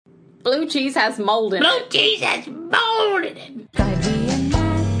Blue cheese has mold in it. Blue cheese has mold in it. Ivy and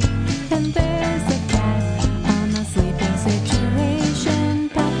Matt, and there's a cat on the Sleeping Situation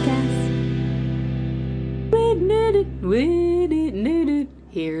podcast.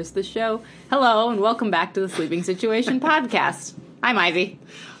 Here's the show. Hello, and welcome back to the Sleeping Situation podcast. I'm Ivy.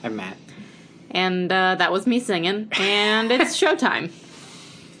 I'm Matt. And that was me singing, and it's showtime.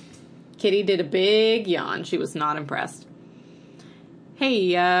 Kitty did a big yawn. She was not impressed.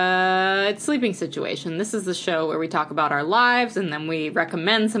 Hey, it's Sleeping Situation. This is the show where we talk about our lives, and then we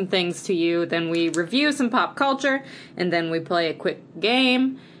recommend some things to you, then we review some pop culture, and then we play a quick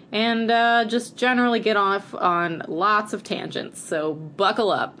game, and just generally get off on lots of tangents. So buckle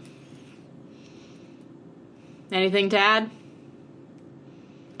up. Anything to add?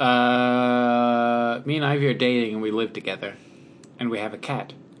 Me and Ivy are dating and we live together. And we have a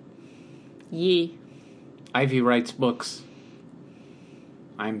cat. Yee. Ivy writes books.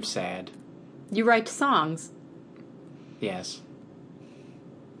 I'm sad. You write songs. Yes.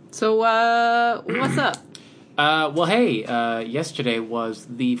 So, what's up? Well, hey, yesterday was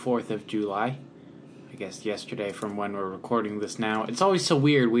the 4th of July. I guess yesterday from when we're recording this now. It's always so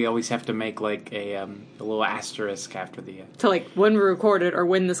weird. We always have to make, like, a little asterisk after the... To, like, when we record it or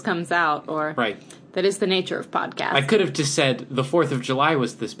when this comes out, or... Right. That is the nature of podcasts. I could have just said the 4th of July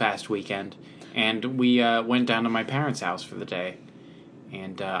was this past weekend, and we went down to my parents' house for the day.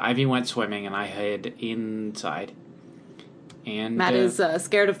 And Ivy went swimming, and I hid inside. And Matt is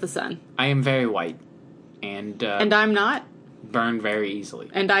scared of the sun. I am very white. And I'm not. Burn very easily.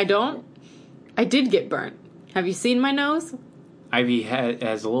 And I don't. I did get burnt. Have you seen my nose? Ivy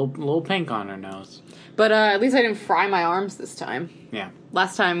has a little pink on her nose. But at least I didn't fry my arms this time. Yeah.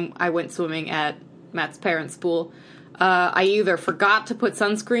 Last time I went swimming at Matt's parents' pool, I either forgot to put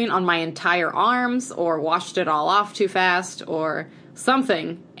sunscreen on my entire arms, or washed it all off too fast, or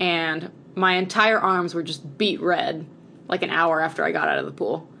something, and my entire arms were just beet red, like an hour after I got out of the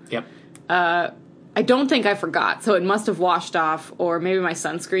pool. Yep. I don't think I forgot, so it must have washed off, or maybe my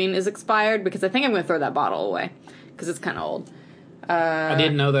sunscreen is expired, because I think I'm going to throw that bottle away, because it's kind of old. I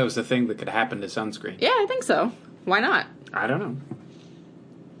didn't know that was a thing that could happen to sunscreen. Yeah, I think so. Why not? I don't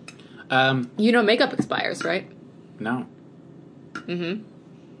know. You know makeup expires, right? No. Mm-hmm.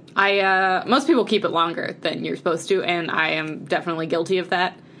 Most people keep it longer than you're supposed to, and I am definitely guilty of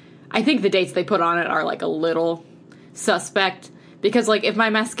that. I think the dates they put on it are, like, a little suspect, because, like, if my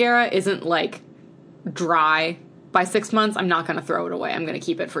mascara isn't, like, dry by 6 months, I'm not going to throw it away. I'm going to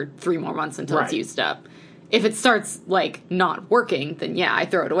keep it for 3 more months until it's used up. If it starts, like, not working, then, yeah, I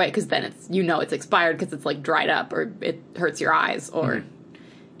throw it away, because then it's expired because it's, like, dried up, or it hurts your eyes, or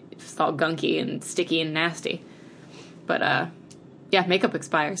it's all gunky and sticky and nasty. But, yeah, makeup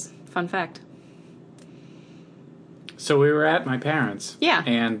expires. Fun fact. So we were at my parents'. Yeah.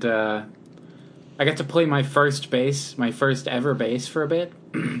 And I got to play my first ever bass for a bit.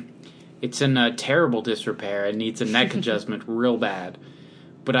 It's in terrible disrepair and needs a neck adjustment real bad.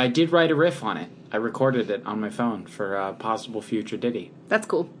 But I did write a riff on it. I recorded it on my phone for a possible future ditty. That's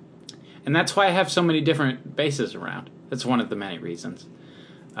cool. And that's why I have so many different basses around. That's one of the many reasons.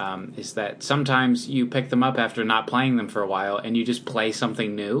 Is that sometimes you pick them up after not playing them for a while and you just play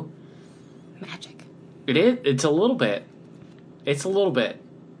something new. Magic. It is. It's a little bit. It's a little bit.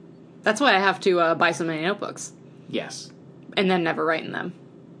 That's why I have to buy so many notebooks. Yes. And then never write in them.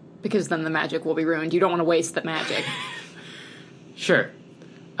 Because then the magic will be ruined. You don't want to waste the magic. Sure.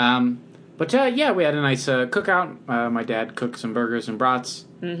 But yeah, we had a nice cookout. My dad cooked some burgers and brats.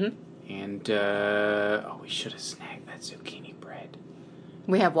 Mm-hmm. And, we should have snagged that zucchini bread.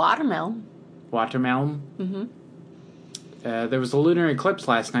 We have watermelon. Watermelon? Mm-hmm. There was a lunar eclipse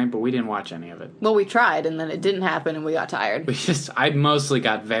last night, but we didn't watch any of it. Well, we tried, and then it didn't happen, and we got tired. I mostly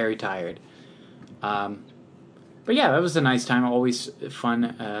got very tired. But yeah, that was a nice time. Always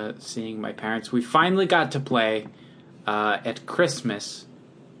fun seeing my parents. We finally got to play at Christmas.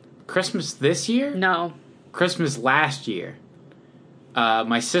 Christmas this year? No. Christmas last year.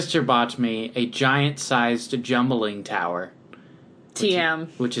 My sister bought me a giant-sized jumbling tower. TM.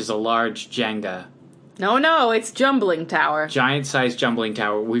 Which is a large Jenga. No, it's Jumbling Tower. Giant-sized jumbling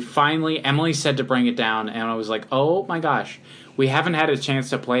tower. Emily said to bring it down, and I was like, oh my gosh. We haven't had a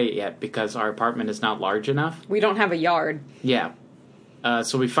chance to play it yet because our apartment is not large enough. We don't have a yard. Yeah.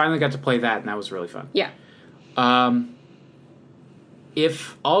 So we finally got to play that, and that was really fun. Yeah.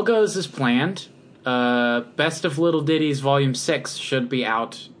 If all goes as planned, Best of Little Ditties Volume 6 should be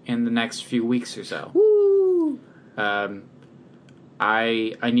out in the next few weeks or so. Woo!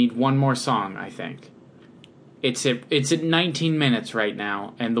 I need one more song, I think. It's at 19 minutes right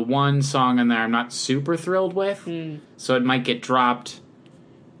now, and the one song in there I'm not super thrilled with, so it might get dropped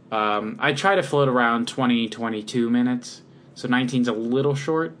I try to float around 20, 22 minutes, so 19's a little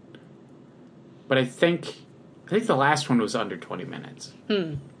short. But I think the last one was under 20 minutes.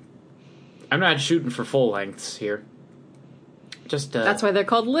 I'm not shooting for full lengths here. Just That's why they're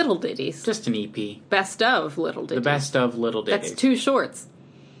called little ditties. just an EP. Best of little ditties. The best of little ditties. That's 2 shorts.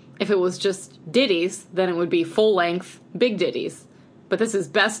 If it was just ditties, then it would be full length big ditties. But this is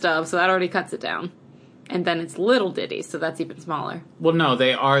best of, so that already cuts it down. And then it's little ditties, so that's even smaller. Well, no,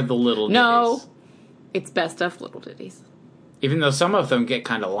 they are the little ditties. No, it's best of little ditties. Even though some of them get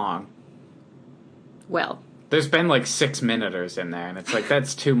kind of long. Well, There's been like 6-minuters in there, and it's like,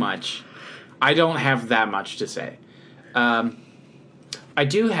 that's too much. I don't have that much to say. I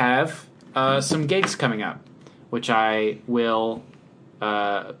do have some gigs coming up, which I will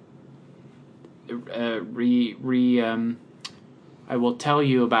I will tell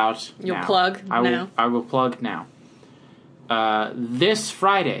you about. You'll now. plug now? I will plug now. This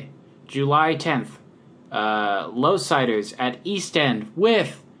Friday, July 10th, Lowsiders at East End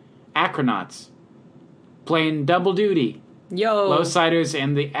with Acronauts playing double duty. yo. Lowsiders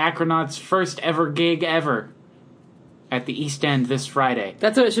and the Acronauts' first ever gig ever at the East End this Friday.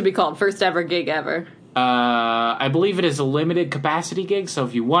 That's what it should be called. First ever gig ever. I believe it is a limited capacity gig, so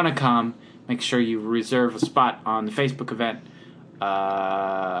if you want to come, make sure you reserve a spot on the Facebook event.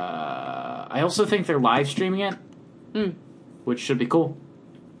 I also think they're live streaming it, which should be cool.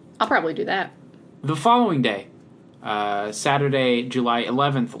 I'll probably do that. The following day, Saturday, July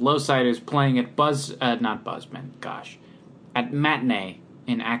 11th, Lowsiders playing at at Matinee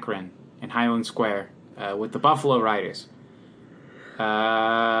in Akron, in Highland Square, with the Buffalo Riders.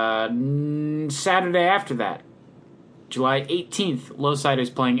 Saturday after that, July 18th,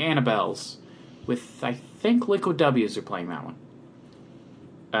 Lowsiders playing Annabelle's with, I think, Liquid W's are playing that one.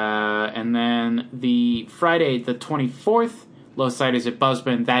 And then the Friday, the 24th, Lowsiders at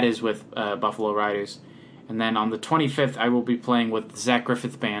Buzzbin, that is with Buffalo Riders. And then on the 25th, I will be playing with the Zach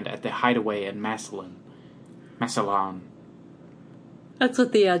Griffith Band at the Hideaway in Massillon. That's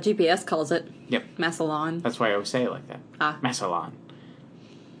what the GPS calls it. Yep. Massillon. That's why I always say it like that. Ah. Massillon.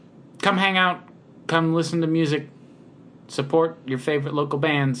 Come hang out. Come listen to music. Support your favorite local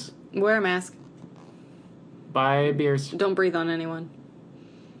bands. Wear a mask. Buy beers. Don't breathe on anyone.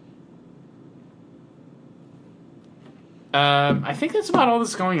 I think that's about all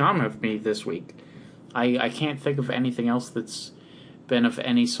that's going on with me this week. I can't think of anything else that's been of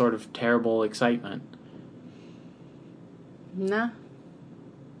any sort of terrible excitement. Nah.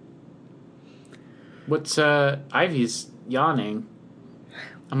 What's, Ivy's yawning.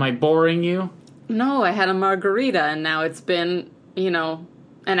 Am I boring you? No, I had a margarita, and now it's been, an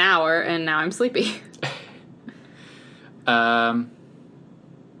hour, and now I'm sleepy.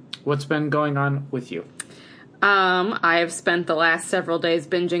 What's been going on with you? I've spent the last several days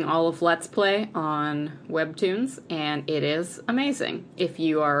binging all of Let's Play on Webtoons, and it is amazing. If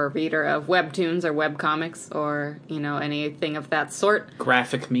you are a reader of Webtoons or webcomics or, anything of that sort.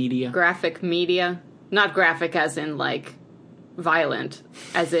 Graphic media. Graphic media. Not graphic as in, violent,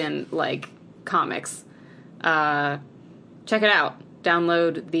 as in, comics. Check it out.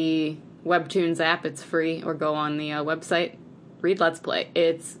 Download the Webtoons app. It's free, or go on the website. Read Let's Play.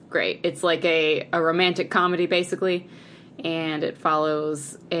 It's great. It's like a romantic comedy, basically, and it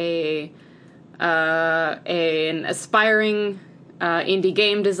follows an aspiring indie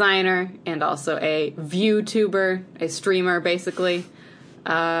game designer and also a ViewTuber, a streamer, basically,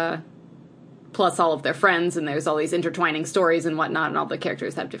 plus all of their friends, and there's all these intertwining stories and whatnot, and all the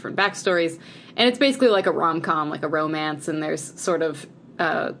characters have different backstories, and it's basically like a rom-com, like a romance, and there's sort of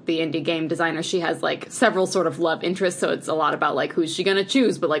the indie game designer, she has several sort of love interests, so it's a lot about who's she gonna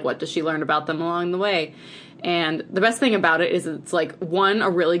choose, but what does she learn about them along the way. And the best thing about it is it's one, a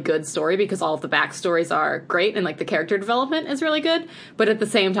really good story because all of the backstories are great and the character development is really good, but at the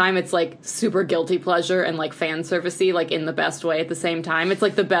same time it's super guilty pleasure and fan servicey, in the best way at the same time. It's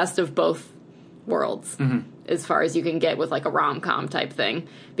the best of both worlds, as far as you can get with a rom-com type thing,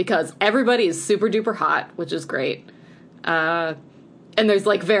 because everybody is super duper hot, which is great. And there's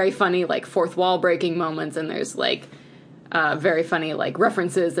very funny fourth wall breaking moments, and there's very funny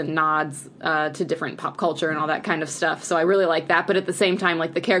references and nods to different pop culture and all that kind of stuff. So I really like that, but at the same time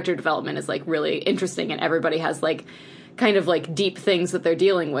the character development is really interesting, and everybody has kind of deep things that they're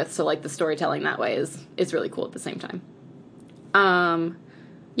dealing with. So the storytelling that way is really cool at the same time.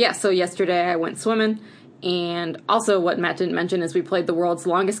 Yeah. So yesterday I went swimming, and also what Matt didn't mention is we played the world's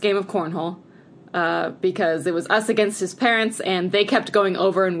longest game of cornhole. Because it was us against his parents, and they kept going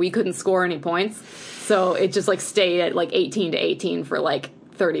over, and we couldn't score any points. So it just stayed at 18-18 for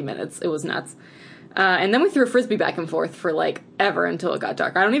 30 minutes. It was nuts. And then we threw a Frisbee back and forth for, like, ever until it got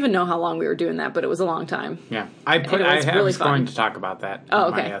dark. I don't even know how long we were doing that, but it was a long time. Yeah. And it was really was fun. going to talk about that. Oh,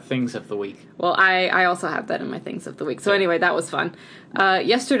 in okay. My Things of the Week. Well, I also have that in my things of the week. So anyway, that was fun.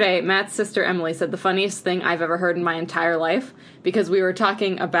 Yesterday, Matt's sister Emily said the funniest thing I've ever heard in my entire life, because we were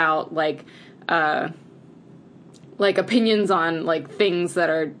talking about, like opinions on, like, things that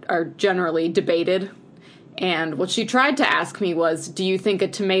are generally debated. And what she tried to ask me was, do you think a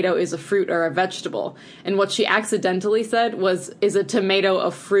tomato is a fruit or a vegetable? And what she accidentally said was, is a tomato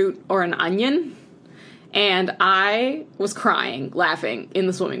a fruit or an onion? And I was crying, laughing in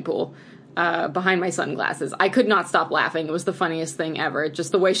the swimming pool behind my sunglasses. I could not stop laughing. It was the funniest thing ever.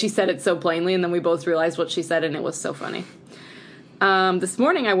 Just the way she said it so plainly, and then we both realized what she said, and it was so funny. This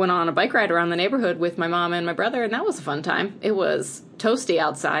morning I went on a bike ride around the neighborhood with my mom and my brother, and that was a fun time. It was toasty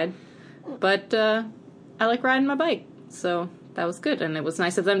outside, but I like riding my bike, so that was good. And it was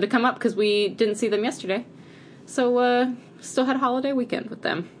nice of them to come up because we didn't see them yesterday. So still had a holiday weekend with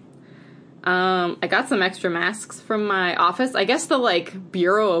them. I got some extra masks from my office. I guess the, like,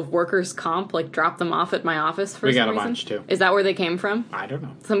 Bureau of Workers' Comp, like, dropped them off at my office for We some got a reason. bunch, too. Is that where they came from? I don't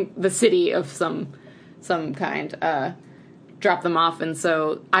know. The city of some kind dropped them off, and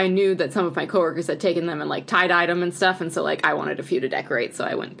so I knew that some of my coworkers had taken them and, like, tie-dyed them and stuff, and so, like, I wanted a few to decorate, so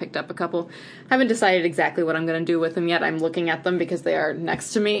I went and picked up a couple. Haven't decided exactly what I'm going to do with them yet. I'm looking at them because they are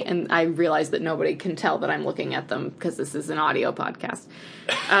next to me, and I realize that nobody can tell that I'm looking at them because this is an audio podcast.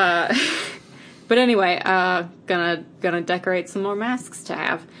 But anyway, gonna decorate some more masks to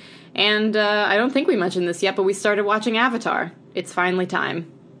have. And I don't think we mentioned this yet, but we started watching Avatar. It's finally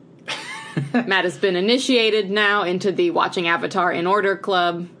time. Matt has been initiated now into the Watching Avatar in Order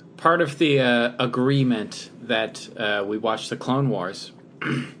Club. Part of the agreement that we watched the Clone Wars,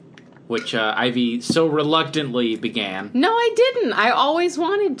 which Ivy so reluctantly began. No, I didn't. I always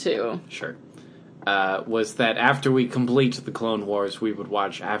wanted to. Sure. Was that after we complete the Clone Wars, we would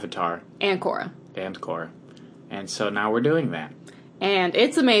watch Avatar. And Korra. And Korra. And so now we're doing that. And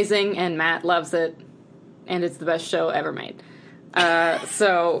it's amazing, and Matt loves it, and it's the best show ever made.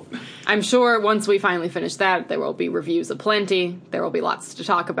 So I'm sure once we finally finish that, there will be reviews aplenty. There will be lots to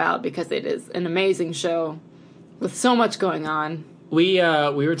talk about because it is an amazing show with so much going on. We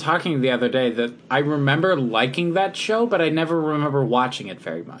were talking the other day that I remember liking that show, but I never remember watching it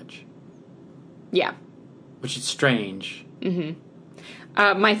very much. Yeah. Which is strange.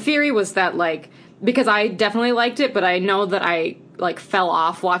 My theory was that, like, because I definitely liked it, but I know that I, like, fell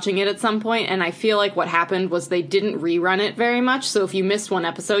off watching it at some point, and I feel like what happened was they didn't rerun it very much, so if you missed one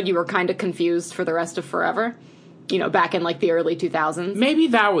episode, you were kind of confused for the rest of forever. You know, back in, like, the early 2000s. Maybe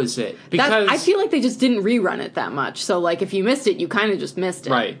that was it. Because I feel like they just didn't rerun it that much, so, like, if you missed it, you kind of just missed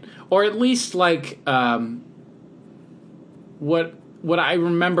it. Right. Or at least, like, what I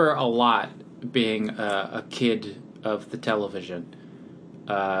remember a lot being a kid of the television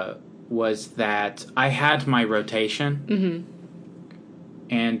was that I had my rotation.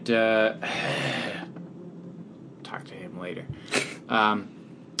 And talk to him later.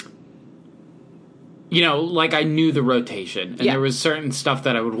 You know, like, I knew the rotation, and there was certain stuff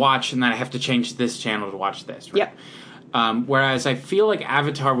that I would watch, and then I have to change this channel to watch this. Right? Yep. Whereas I feel like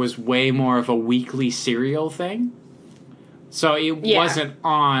Avatar was way more of a weekly serial thing. So it wasn't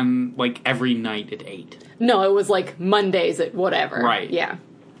on, like, every night at 8. No, it was, like, Mondays at whatever. Right. Yeah.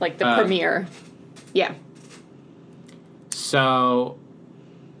 Like, the premiere. Yeah. So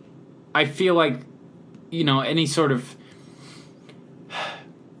I feel like, you know, any sort of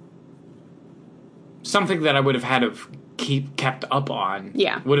something that I would have had to kept up on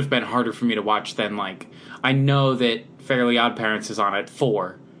would have been harder for me to watch than, like, I know that Fairly Odd Parents is on at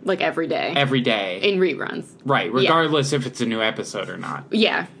 4. Like, every day. Every day. In reruns. Right, regardless if it's a new episode or not.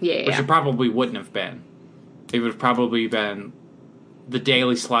 Yeah. Which it probably wouldn't have been. It would have probably been the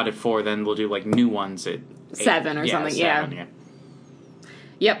daily slot at 4, then we'll do, like, new ones at 7 or something, 7, yeah.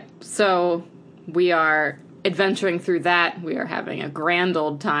 Yep, so we are adventuring through that. We are having a grand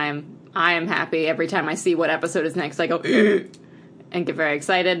old time. I am happy. Every time I see what episode is next, I go, and get very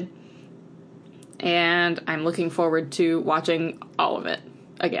excited. And I'm looking forward to watching all of it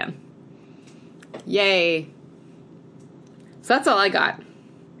again. Yay. So that's all I got.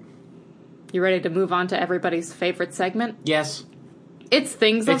 You ready to move on to everybody's favorite segment? Yes. It's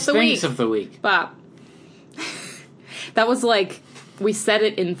Things of the Week. Things of the Week. Bob. That was like, we said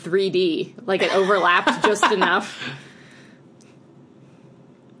it in 3D. Like, it overlapped just enough.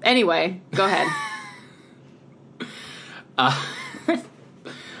 Anyway, go ahead.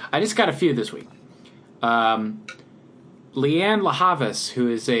 I just got a few this week. Leanne LaHavis, who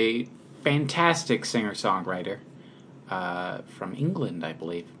is a fantastic singer-songwriter from England, I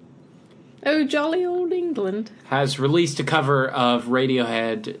believe, Oh, jolly old England. has released a cover of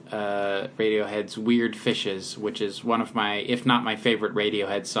Radiohead's Weird Fishes, which is one of my, if not my favorite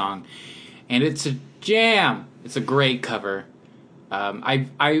Radiohead song. And it's a jam. It's a great cover. I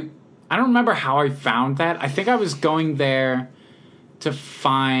don't remember how I found that. I think I was going there to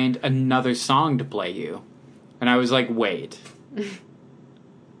find another song to play you. And I was like, wait.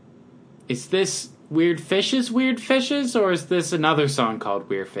 Is this Weird Fishes, or is this another song called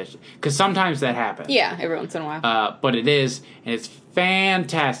Weird Fishes? Because sometimes that happens. Yeah, every once in a while. But it is, and it's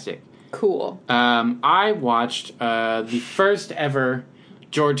fantastic. Cool. I watched the first ever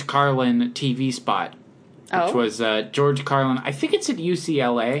George Carlin TV spot, which was George Carlin. I think it's at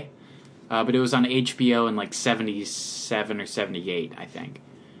UCLA, but it was on HBO in like 77 or 78, I think.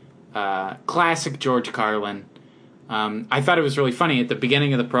 Classic George Carlin. I thought it was really funny. At the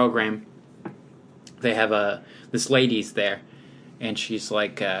beginning of the program, they have this lady's there, and she's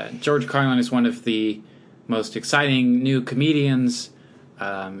like, George Carlin is one of the most exciting new comedians.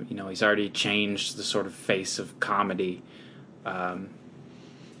 He's already changed the sort of face of comedy.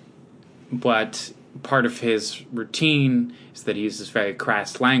 But part of his routine is that he uses very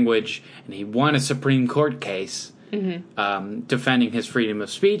crass language, and he won a Supreme Court case defending his freedom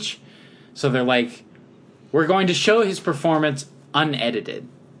of speech. So they're like, we're going to show his performance unedited.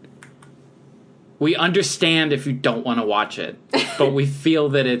 We understand if you don't want to watch it, but we feel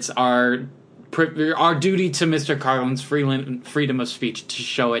that it's our duty to Mr. Carlin's freedom of speech to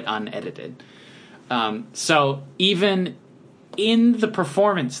show it unedited. So even in the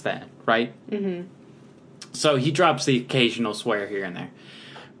performance then, right? Mm-hmm. So he drops the occasional swear here and there.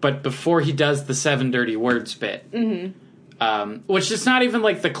 But before he does the 7 dirty words bit, which is not even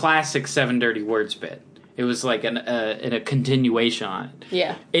like the classic 7 dirty words bit. It was like in a continuation on it.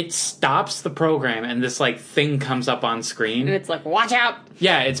 Yeah. It stops the program and this like thing comes up on screen. And it's like, watch out!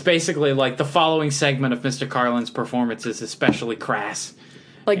 Yeah, it's basically like the following segment of Mr. Carlin's performance is especially crass.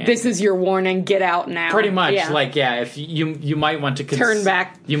 Like, this is your warning, get out now. Pretty much. Yeah. Like, yeah, if you might want to... turn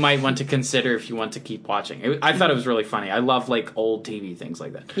back. You might want to consider if you want to keep watching. I thought it was really funny. I love, like, old TV things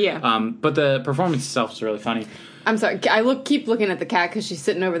like that. Yeah. But the performance itself is really funny. I'm sorry. Keep looking at the cat because she's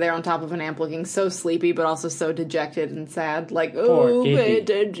sitting over there on top of an amp looking so sleepy but also so dejected and sad. Like, oh, pay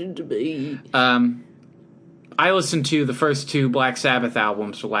attention to me. I listened to the first 2 Black Sabbath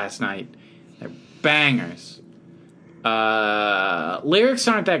albums last night. They're bangers. Lyrics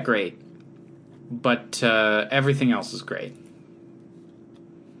aren't that great, but everything else is great.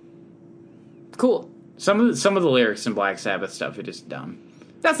 Cool. Some of the lyrics in Black Sabbath stuff are just dumb.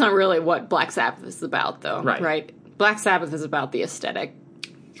 That's not really what Black Sabbath is about, though. Right. Black Sabbath is about the aesthetic.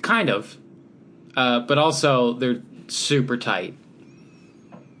 Kind of. But also, they're super tight.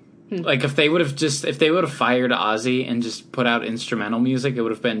 Like, if they would have fired Ozzy and just put out instrumental music, it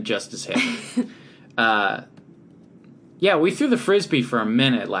would have been just as hip. Yeah, we threw the Frisbee for a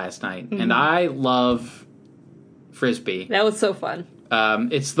minute last night, and I love Frisbee. That was so fun.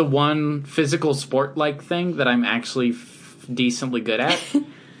 It's the one physical sport-like thing that I'm actually decently good at.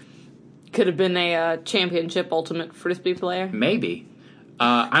 Could have been a championship ultimate Frisbee player. Maybe.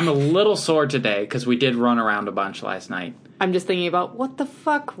 I'm a little sore today because we did run around a bunch last night. I'm just thinking about, what the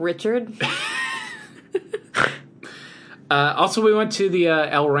fuck, Richard? Also, we went to the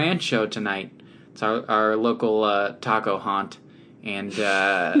El Rancho tonight. It's our local taco haunt. And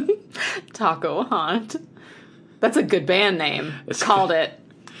Taco Haunt. That's a good band name. Called it.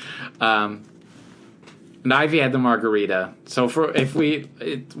 And Ivy had the margarita. So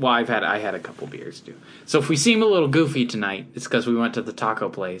I had a couple beers too. So if we seem a little goofy tonight, it's because we went to the taco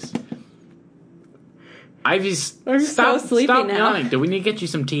place. Ivy's so sleepy stop now. yawning. Do we need to get you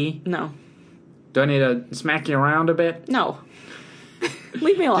some tea? No. Do I need to smack you around a bit? No.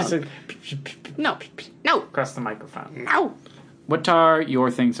 Leave me alone. Just No. No. across the microphone. No. What are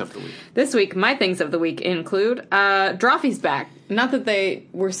your things of the week? This week, my things of the week include Drawfee's back. Not that they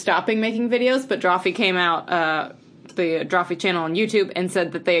were stopping making videos, but Drawfee came out, the Drawfee channel on YouTube, and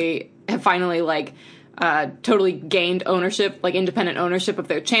said that they have finally, totally gained ownership, independent ownership of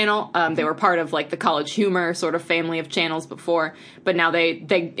their channel. They were part of, the College Humor sort of family of channels before, but now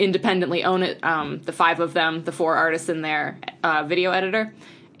they independently own it, the 5 of them, the 4 artists in their video editor.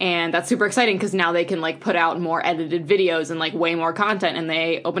 And that's super exciting because now they can put out more edited videos and way more content. And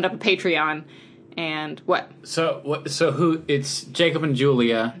they opened up a Patreon. And what? So who? It's Jacob and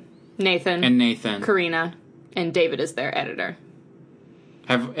Julia, Nathan, Karina, and David is their editor.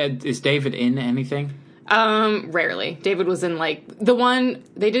 Is David in anything? Rarely. David was in the one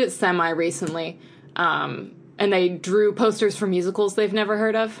they did it semi recently. And they drew posters for musicals they've never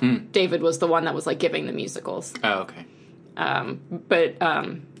heard of. David was the one that was giving the musicals. Oh, okay.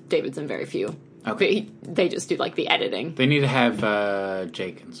 David's in very few. Okay. They just do, like, the editing. They need to have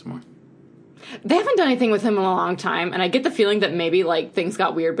Jake in some more. They haven't done anything with him in a long time, and I get the feeling that maybe, like, things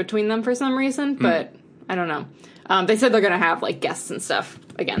got weird between them for some reason, but I don't know. They said they're going to have, like, guests and stuff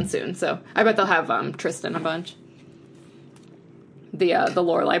again soon, so I bet they'll have Tristan a bunch. The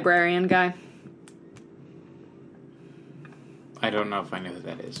lore librarian guy. I don't know if I know who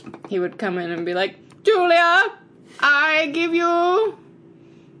that is. He would come in and be like, Julia, I give you...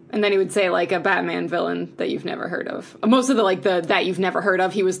 And then he would say, like, a Batman villain that you've never heard of. Most of the that you've never heard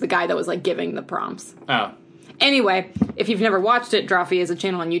of, he was the guy that was, like, giving the prompts. Oh. Anyway, if you've never watched it, Drawfee is a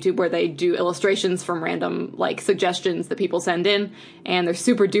channel on YouTube where they do illustrations from random, like, suggestions that people send in, and they're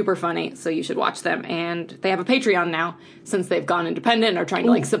super duper funny, so you should watch them. And they have a Patreon now, since they've gone independent and are trying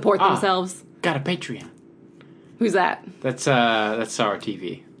to, like, support themselves. Got a Patreon. Who's that? That's Star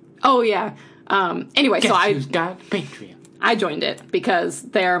TV. Oh, yeah. Anyway, Guess so who's got Patreon? I joined it because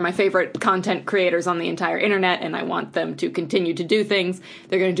they are my favorite content creators on the entire internet, and I want them to continue to do things.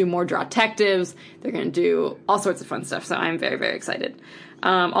 They're going to do more Drawtectives. They're going to do all sorts of fun stuff, so I'm very, very excited.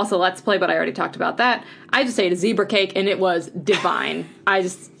 Also, Let's Play, but I already talked about that. I just ate a zebra cake, and it was divine.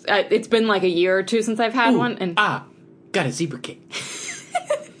 It's been like a year or two since I've had one. And got a zebra cake.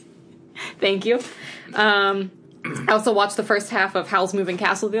 Thank you. I also watched the first half of Howl's Moving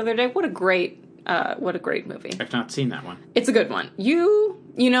Castle the other day. What a great movie. I've not seen that one. It's a good one. You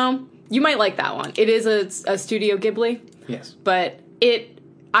might like that one. It is a Studio Ghibli. Yes. But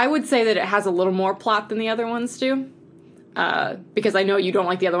I would say that it has a little more plot than the other ones do. Because I know you don't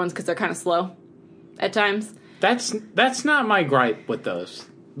like the other ones because they're kind of slow at times. That's not my gripe with those.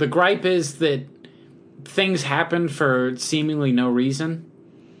 The gripe is that things happen for seemingly no reason.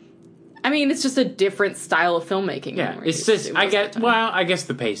 I mean, it's just a different style of filmmaking. Yeah, it's just, I guess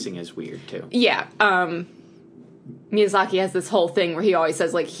the pacing is weird, too. Yeah, Miyazaki has this whole thing where he always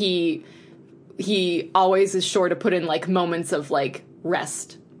says, like, he always is sure to put in, like, moments of, like,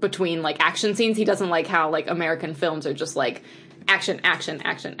 rest between, like, action scenes. He doesn't like how, like, American films are just, like, action, action,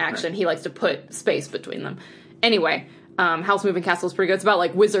 action, action. Right. He likes to put space between them. Anyway, Howl's Moving Castle is pretty good. It's about,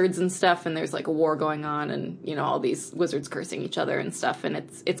 like, wizards and stuff, and there's, like, a war going on, and, you know, all these wizards cursing each other and stuff, and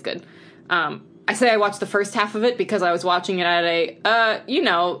it's good. I say I watched the first half of it because I was watching it at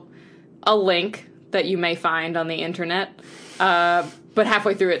a link that you may find on the internet. But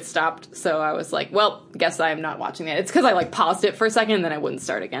halfway through it stopped, so I was like, well, guess I am not watching it. It's because I, like, paused it for a second and then I wouldn't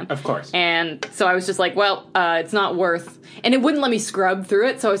start again. Of course. And so I was just like, well, it's not worth... And it wouldn't let me scrub through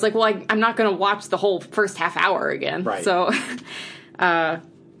it, so I was like, well, I'm not going to watch the whole first half hour again. Right. So,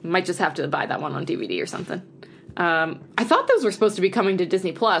 might just have to buy that one on DVD or something. I thought those were supposed to be coming to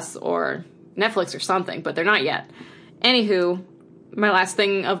Disney Plus or Netflix or something, but they're not yet. Anywho, my last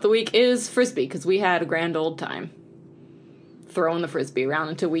thing of the week is Frisbee, because we had a grand old time throwing the Frisbee around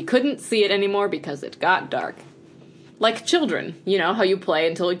until we couldn't see it anymore because it got dark. Like children, you know, how you play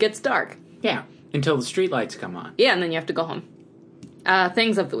until it gets dark. Yeah, until the streetlights come on. Yeah, and then you have to go home.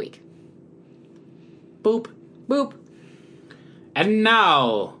 Things of the week. Boop. Boop. And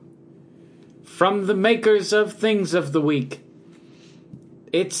now... from the makers of Things of the Week,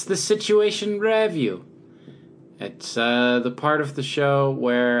 it's the Situation Review. It's the part of the show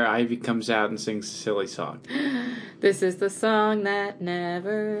where Ivy comes out and sings a silly song. This is the song that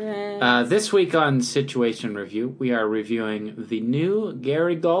never ends. This week on Situation Review, we are reviewing the new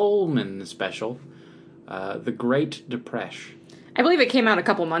Gary Goldman special, The Great Depression. I believe it came out a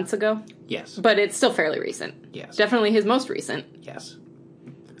couple months ago. Yes. But it's still fairly recent. Yes. Definitely his most recent. Yes.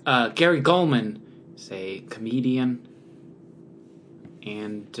 Gary Goldman is a comedian,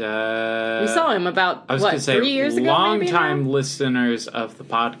 and we saw him about 3 years ago. Long-time listeners of the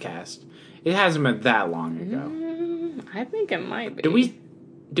podcast. It hasn't been that long ago. I think it might be.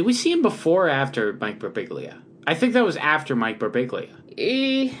 Did we see him before or after Mike Birbiglia? I think that was after Mike Birbiglia.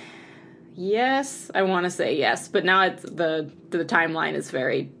 Yes, I want to say yes, but now it's the timeline is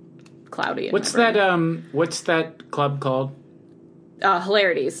very cloudy. What's that club called?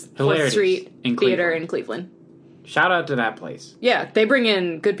 Hilarities. Fourth Street in Theater in Cleveland. Shout out to that place. Yeah, they bring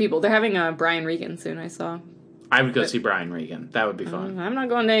in good people. They're having Brian Regan soon, I saw. I would go see Brian Regan. That would be fun. I'm not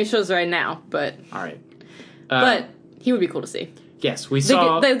going to any shows right now, but... All right. But he would be cool to see. Yes, we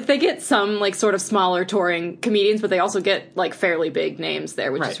saw... They get some, like, sort of smaller touring comedians, but they also get, like, fairly big names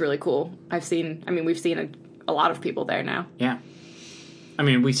there, which is really cool. We've seen a lot of people there now. Yeah. I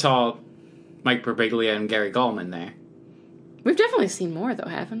mean, we saw Mike Birbiglia and Gary Goldman there. We've definitely seen more, though,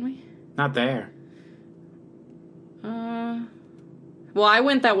 haven't we? Not there. Well, I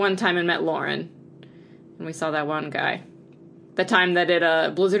went that one time and met Lauren, and we saw that one guy. The time that it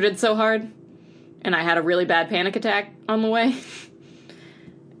blizzarded so hard, and I had a really bad panic attack on the way.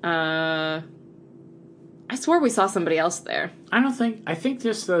 I swore we saw somebody else there. I think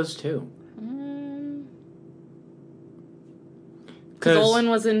just those two. Because Olin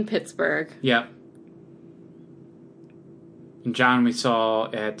was in Pittsburgh. Yep. And John we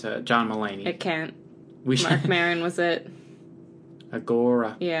saw at John Mulaney. At Kent. We Mark Maron was at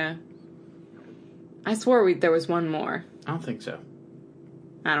Agora. Yeah. I swore there was one more. I don't think so.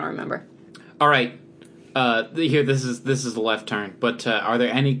 I don't remember. All right. Here, this is the left turn. But are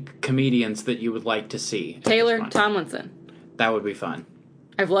there any comedians that you would like to see? Taylor Tomlinson. That would be fun.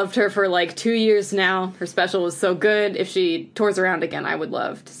 I've loved her for like 2 years now. Her special was so good. If she tours around again, I would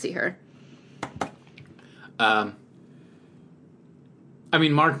love to see her. I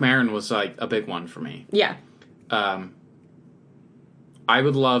mean, Mark Maron was like a big one for me. Yeah. I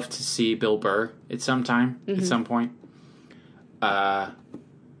would love to see Bill Burr at some point.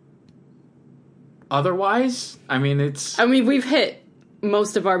 Otherwise, I mean, we've hit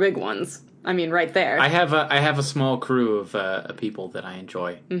most of our big ones. I mean, right there. I have a small crew of people that I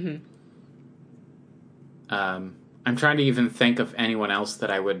enjoy. Mm-hmm. I'm trying to even think of anyone else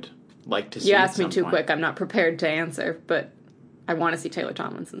that I would like to see. You asked me too quick. I'm not prepared to answer, but I want to see Taylor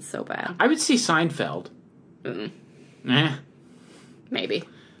Tomlinson so bad. I would see Seinfeld. Maybe.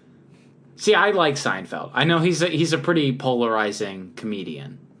 See, I like Seinfeld. I know he's a pretty polarizing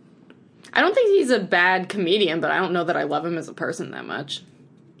comedian. I don't think he's a bad comedian, but I don't know that I love him as a person that much.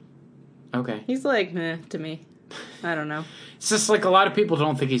 Okay. He's like, meh, to me. I don't know. It's just like a lot of people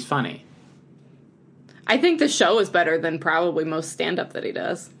don't think he's funny. I think the show is better than probably most stand-up that he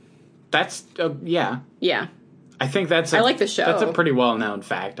does. That's, yeah. Yeah. I think I like the show. That's a pretty well-known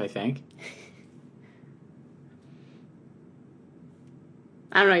fact, I think.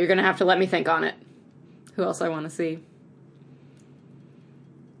 I don't know, you're going to have to let me think on it. Who else I want to see?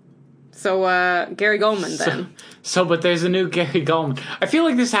 So, Gary Goldman, then. But there's a new Gary Goldman. I feel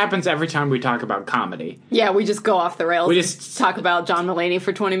like this happens every time we talk about comedy. Yeah, we just go off the rails. We just talk about John Mulaney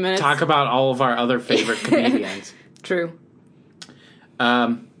for 20 minutes. Talk about all of our other favorite comedians. True.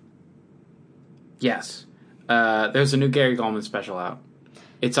 Yes. There's a new Gary Goldman special out.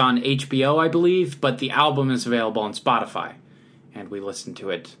 It's on HBO, I believe, but the album is available on Spotify. And we listened to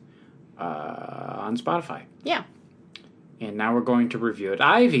it on Spotify. Yeah. And now we're going to review it.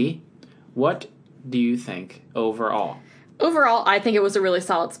 Ivy, what do you think overall? Overall, I think it was a really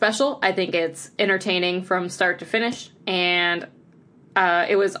solid special. I think it's entertaining from start to finish. And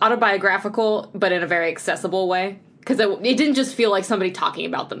it was autobiographical, but in a very accessible way. Because it didn't just feel like somebody talking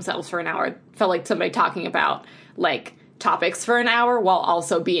about themselves for an hour. It felt like somebody talking about, like, topics for an hour while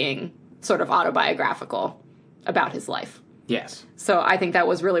also being sort of autobiographical about his life. Yes. So I think that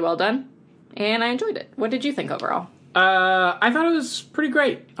was really well done. And I enjoyed it. What did you think overall? I thought it was pretty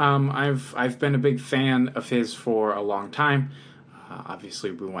great. I've been a big fan of his for a long time.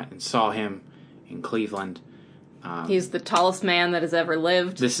 Obviously, we went and saw him in Cleveland. He's the tallest man that has ever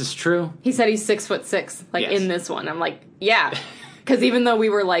lived. This is true. He said he's 6'6", like yes. in this one. I'm like, yeah, because even though we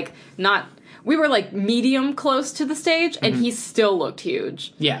were like medium close to the stage, and he still looked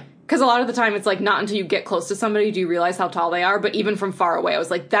huge. Yeah. Because a lot of the time, it's like not until you get close to somebody do you realize how tall they are. But even from far away, I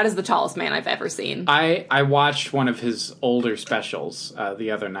was like, that is the tallest man I've ever seen. I watched one of his older specials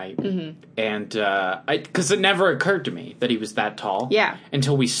the other night. And because it never occurred to me that he was that tall. Yeah.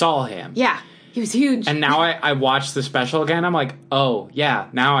 Until we saw him. Yeah. He was huge. And now I watched the special again. I'm like, oh, yeah,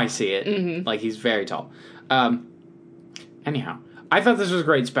 now I see it. Like, he's very tall. Anyhow, I thought this was a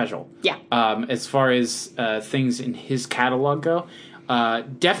great special. Yeah. As far as things in his catalog go.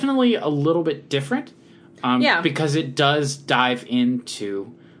 Definitely a little bit different. Because it does dive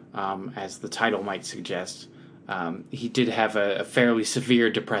into, as the title might suggest, he did have a fairly severe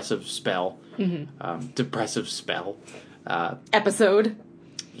depressive spell. Episode.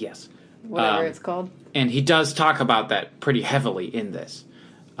 Yes. Whatever it's called. And he does talk about that pretty heavily in this.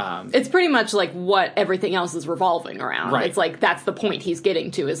 It's pretty much like what everything else is revolving around. Right. It's like that's the point he's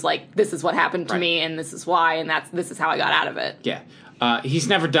getting to is like, this is what happened to me and this is why and this is how I got out of it. Yeah. He's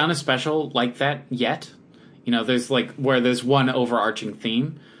never done a special like that yet. You know, there's like where there's one overarching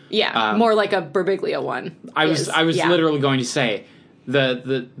theme. Yeah, more like a Birbiglia one. I was literally going to say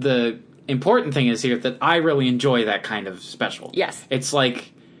the important thing is here that I really enjoy that kind of special. Yes. It's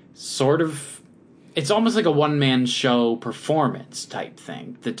like it's almost like a one-man show performance type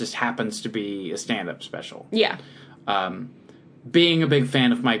thing that just happens to be a stand-up special. Yeah. Being a big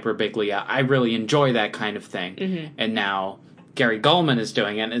fan of Mike Birbiglia, I really enjoy that kind of thing. And now Gary Goldman is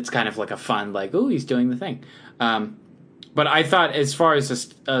doing it, and it's kind of like a fun, like, ooh, he's doing the thing. But I thought as far as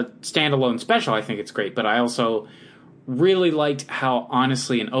a standalone special, I think it's great. But I also really liked how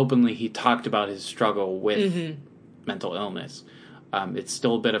honestly and openly he talked about his struggle with mental illness. It's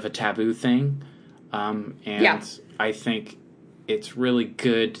still a bit of a taboo thing. And I think it's really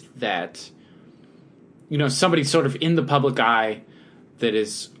good that, somebody sort of in the public eye that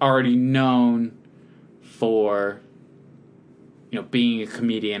is already known for, being a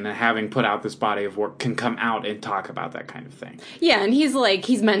comedian and having put out this body of work can come out and talk about that kind of thing. Yeah, and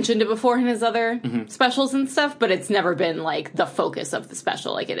he's mentioned it before in his other specials and stuff, but it's never been, the focus of the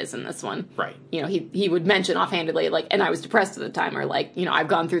special like it is in this one. Right. He would mention offhandedly, and I was depressed at the time, or, I've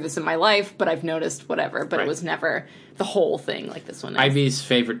gone through this in my life, but I've noticed whatever, but It was never the whole thing like this one is. Ivy's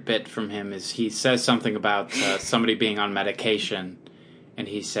favorite bit from him is he says something about somebody being on medication, and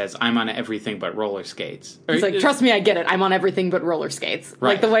he says, I'm on everything but roller skates. He's like, trust me, I get it. I'm on everything but roller skates.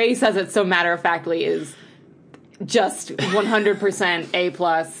 Right. The way he says it so matter-of-factly is just 100% A+,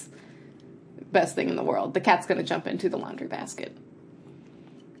 best thing in the world. The cat's going to jump into the laundry basket.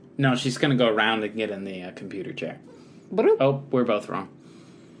 No, she's going to go around and get in the computer chair. Ba-doop. Oh, we're both wrong.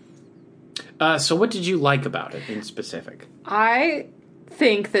 So what did you like about it in specific? I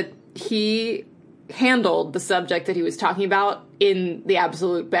think that he handled the subject that he was talking about in the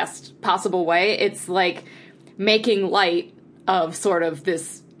absolute best possible way. It's making light of sort of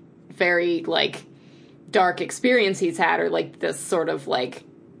this very dark experience he's had, or this sort of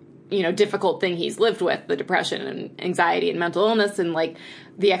difficult thing he's lived with, the depression and anxiety and mental illness, and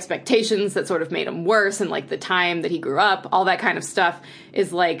the expectations that sort of made him worse, and the time that he grew up, all that kind of stuff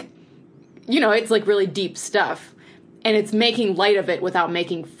is it's really deep stuff, and it's making light of it without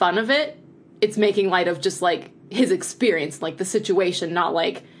making fun of it. It's making light of just, his experience, the situation, not,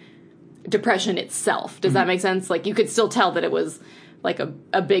 depression itself. Does that make sense? You could still tell that it was,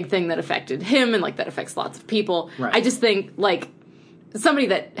 a big thing that affected him and, that affects lots of people. Right. I just think, somebody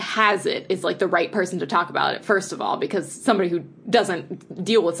that has it is, the right person to talk about it, first of all, because somebody who doesn't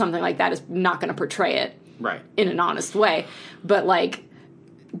deal with something like that is not going to portray it right in an honest way. But,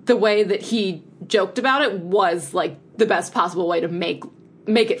 the way that he joked about it was, the best possible way to make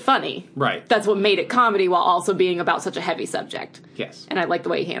it funny. Right. That's what made it comedy while also being about such a heavy subject. Yes. And I like the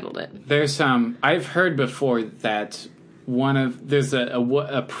way he handled it. There's I've heard before that there's a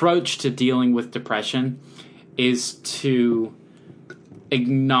approach to dealing with depression is to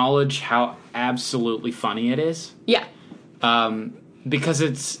acknowledge how absolutely funny it is. Yeah. Because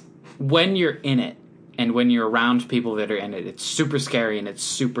it's when you're in it and when you're around people that are in it, it's super scary and it's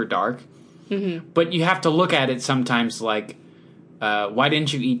super dark. Mm-hmm. But you have to look at it sometimes why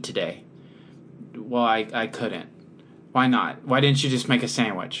didn't you eat today? Well, I couldn't. Why not? Why didn't you just make a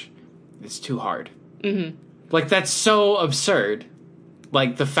sandwich? It's too hard. Mm-hmm. That's so absurd.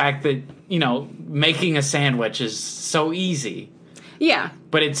 The fact that, making a sandwich is so easy. Yeah.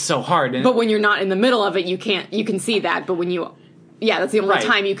 But it's so hard. But when you're not in the middle of it, you can see that. But when you... Yeah, that's the only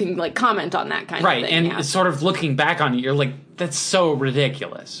time you can, comment on that kind of thing. Right, and yeah. sort of looking back on it, you're like, that's so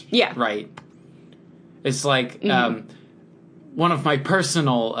ridiculous. Yeah. Right? It's one of my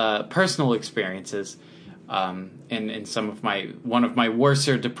personal experiences, in some of one of my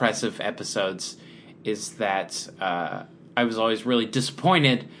worser depressive episodes, is that I was always really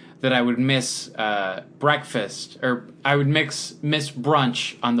disappointed that I would miss breakfast, or I would miss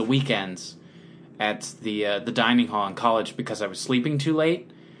brunch on the weekends at the dining hall in college because I was sleeping too late,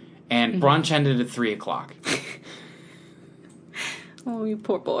 and brunch ended at 3:00. Oh, you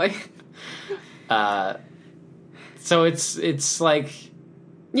poor boy. So it's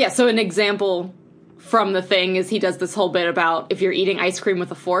Yeah, so an example from the thing is he does this whole bit about if you're eating ice cream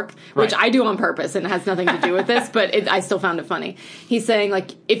with a fork, which I do on purpose and it has nothing to do with this, but I still found it funny. He's saying,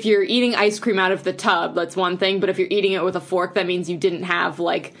 if you're eating ice cream out of the tub, that's one thing, but if you're eating it with a fork, that means you didn't have,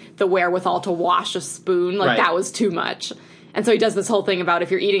 the wherewithal to wash a spoon. That was too much. And so he does this whole thing about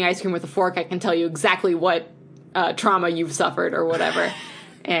if you're eating ice cream with a fork, I can tell you exactly what trauma you've suffered or whatever.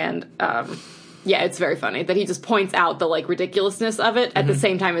 And, yeah, it's very funny that he just points out the, ridiculousness of it at the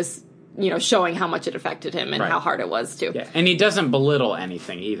same time as, showing how much it affected him and how hard it was, too. Yeah, and he doesn't belittle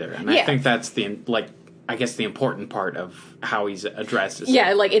anything either. And I think that's the important part of how he's addressed it.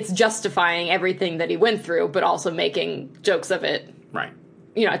 Yeah, it's justifying everything that he went through, but also making jokes of it. Right.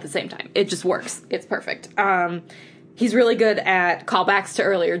 At the same time. It just works. It's perfect. He's really good at callbacks to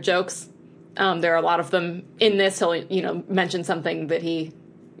earlier jokes. There are a lot of them in this. He'll, mention something that he...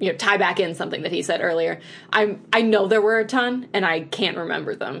 tie back in something that he said earlier. I know there were a ton, and I can't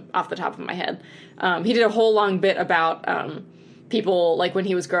remember them off the top of my head. He did a whole long bit about people, when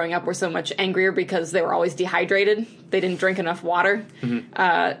he was growing up, were so much angrier because they were always dehydrated. They didn't drink enough water. Mm-hmm.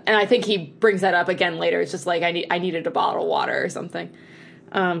 And I think he brings that up again later. It's just I needed a bottle of water or something.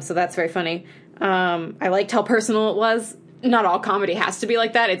 So that's very funny. I liked how personal it was. not all comedy has to be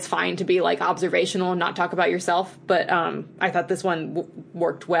like that. It's fine to be, like, observational and not talk about yourself. But I thought this one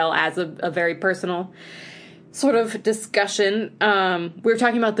worked well as a very personal sort of discussion. We were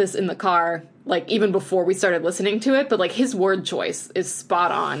talking about this in the car, like, even before we started listening to it. But, like, his word choice is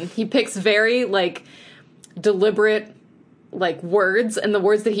spot on. He picks very, like, deliberate, like, words. And the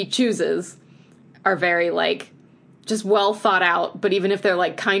words that he chooses are very, like, just well thought out, but even if they're,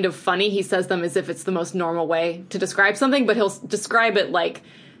 like, kind of funny, he says them as if it's the most normal way to describe something, but he'll describe it, like,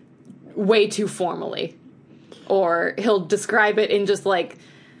 way too formally. Or he'll describe it in just, like,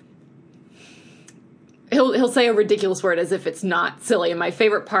 he'll say a ridiculous word as if it's not silly. And my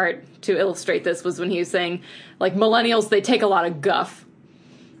favorite part to illustrate this was when he was saying, like, millennials, they take a lot of guff.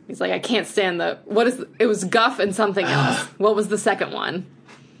 He's like, I can't stand it was guff and something else. What was the second one?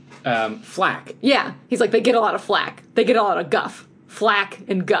 Flack. Yeah. He's like, they get a lot of flack. They get a lot of guff. Flack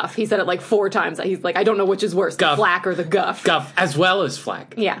and guff. He said it like 4 times. He's like, I don't know which is worse, Guff. the flack or the guff. Guff, as well as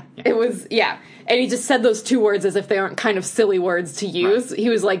flack. Yeah. It was, yeah. And he just said those 2 words as if they aren't kind of silly words to use. Right. He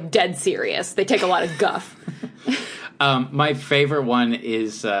was like dead serious. They take a lot of guff. My favorite one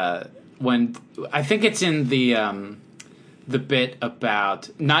is when, I think it's in the bit about,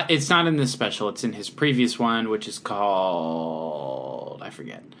 it's not in this special, it's in his previous one, which is called, I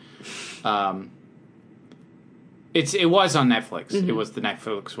forget. It was on Netflix. Mm-hmm. It was the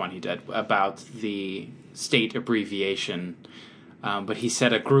Netflix one he did about the state abbreviation. But he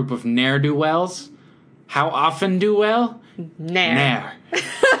said a group of ne'er-do-wells. How often do well? Nair.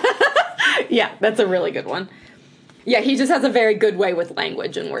 Yeah, that's a really good one. Yeah, he just has a very good way with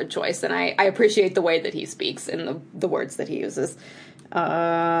language and word choice, and I appreciate the way that he speaks and the words that he uses.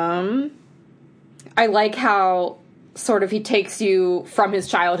 I like how sort of he takes you from his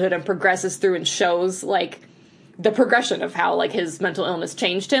childhood and progresses through and shows, like, the progression of how, like, his mental illness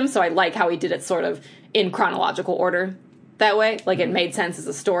changed him. So I like how he did it sort of in chronological order that way. Like, it made sense as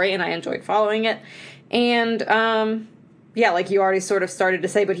a story, and I enjoyed following it. And, yeah, like you already sort of started to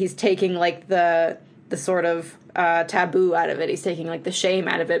say, but he's taking, like, the sort of taboo out of it. He's taking, like, the shame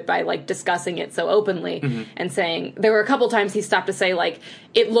out of it by, like, discussing it so openly and saying, there were a couple times he stopped to say, like,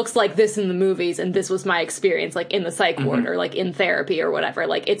 it looks like this in the movies and this was my experience, like, in the psych ward or, like, in therapy or whatever.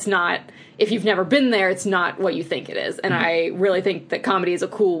 Like, it's not, if you've never been there, it's not what you think it is. And I really think that comedy is a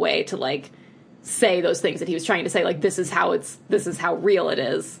cool way to, like, say those things that he was trying to say, like, this is how real it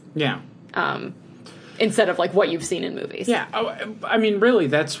is. Yeah. Instead of, like, what you've seen in movies. Yeah, I mean, really,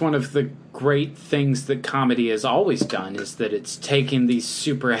 that's one of the great things that comedy has always done, is that it's taken these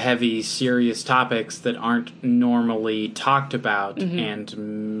super heavy, serious topics that aren't normally talked about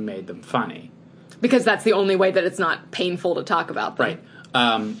and made them funny. Because that's the only way that it's not painful to talk about them.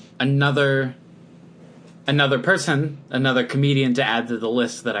 Right. Another person, another comedian to add to the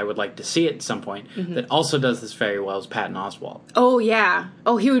list that I would like to see at some point that also does this very well is Patton Oswalt. Oh, yeah.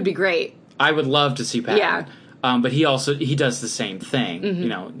 Oh, he would be great. I would love to see Patton. Yeah. But he does the same thing. You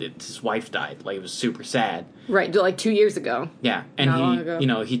know, his wife died. Like, it was super sad. Right, like 2 years ago. Yeah. And long ago. You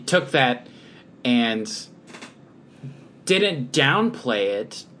know, he took that and didn't downplay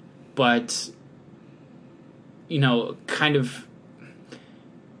it, but, you know, kind of...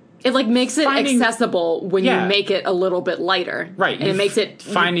 It, like, makes it accessible when you make it a little bit lighter. Right. And it makes it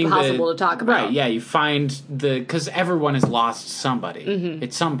possible to talk about. Right, yeah, you find because everyone has lost somebody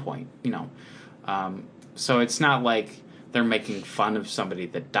at some point, you know. So it's not like they're making fun of somebody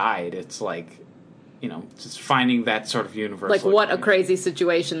that died. It's like, you know, just finding that sort of universal. Like, what a crazy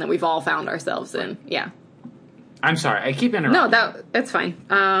situation that we've all found ourselves in. Yeah. I'm sorry, I keep interrupting. No, that's fine.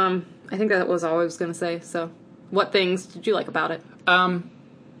 I think that was all I was going to say. So, what things did you like about it?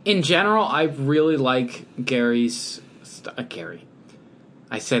 In general, I really like Gary's... Gary.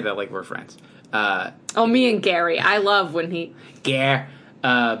 I say that like we're friends. Me and Gary. I love when he... Gare.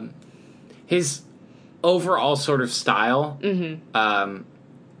 His overall sort of style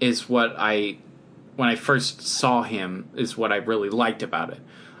is what when I first saw him, is what I really liked about it.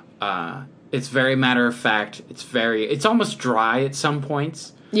 It's very matter of fact. It's almost dry at some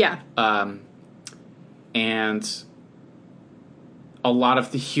points. Yeah. And a lot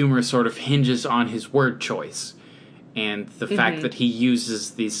of the humor sort of hinges on his word choice and the fact that he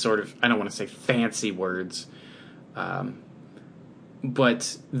uses these sort of, I don't want to say fancy words,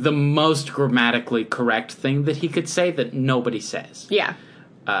 but the most grammatically correct thing that he could say that nobody says. Yeah.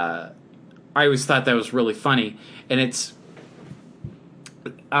 I always thought that was really funny, and it's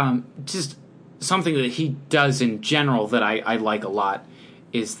just something that he does in general that I like a lot,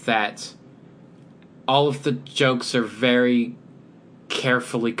 is that all of the jokes are very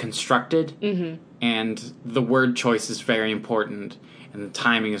carefully constructed, and the word choice is very important, and the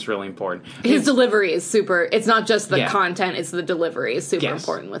timing is really important. His delivery is super. It's not just the Yeah. content; it's the delivery is super Yes.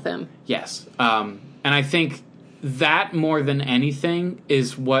 important with him. Yes. And I think that more than anything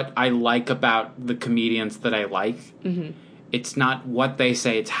is what I like about the comedians that I like. Mm-hmm. It's not what they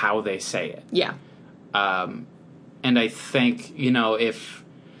say, it's how they say it. Yeah. And I think, if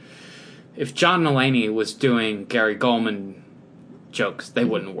John Mulaney was doing Gary Goldman jokes, they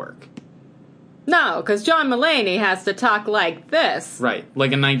wouldn't work. No, because John Mulaney has to talk like this. Right.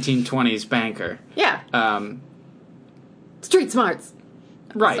 Like a 1920s banker. Yeah. Street smarts.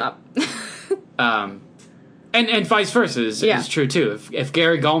 Right. Stop. And vice versa is Yeah. true, too. If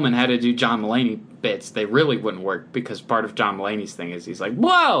Gary Goldman had to do John Mulaney bits, they really wouldn't work, because part of John Mulaney's thing is he's like,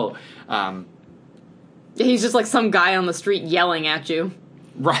 whoa! He's just like some guy on the street yelling at you.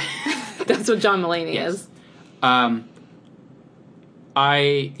 Right. That's what John Mulaney Yes. is.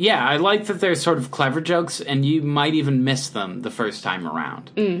 I like that they're sort of clever jokes, and you might even miss them the first time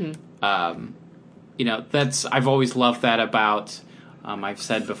around. Mm-hmm. I've always loved that about, I've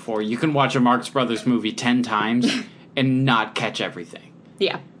said before, you can watch a Marx Brothers movie 10 times and not catch everything.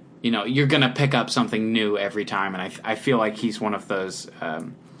 Yeah. You're going to pick up something new every time, and I feel like he's one of those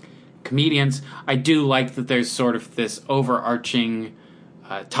comedians. I do like that there's sort of this overarching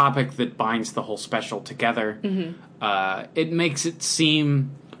topic that binds the whole special together. Mm-hmm. It makes it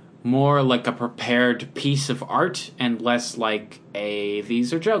seem more like a prepared piece of art and less like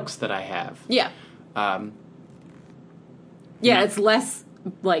these are jokes that I have. Yeah. Yeah. It's less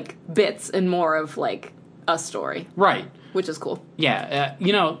like bits and more of like a story, Right. which is cool. Yeah.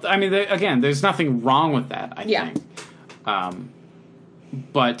 Again, there's nothing wrong with that, I Yeah. think.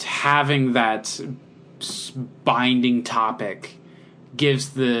 But having that binding topic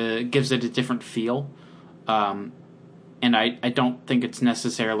gives it a different feel. And I don't think it's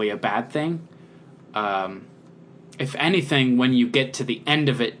necessarily a bad thing. If anything, when you get to the end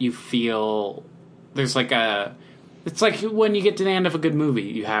of it, you feel there's like it's like when you get to the end of a good movie,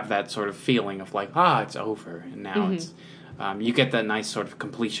 you have that sort of feeling of like, it's over, and now it's you get that nice sort of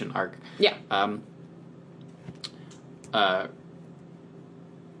completion arc. Yeah.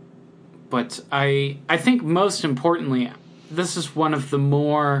 But I think most importantly, this is one of the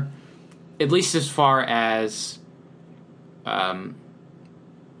more, at least as far as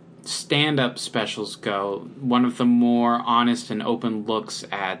stand-up specials go, one of the more honest and open looks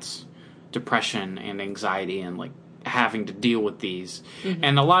at depression and anxiety and like having to deal with these. Mm-hmm.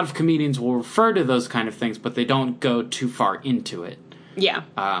 And a lot of comedians will refer to those kind of things, but they don't go too far into it. Yeah.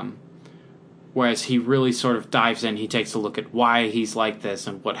 Whereas he really sort of dives in, he takes a look at why he's like this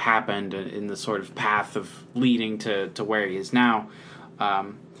and what happened in the sort of path of leading to where he is now.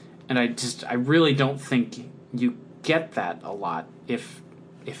 And I really don't think you get that a lot, if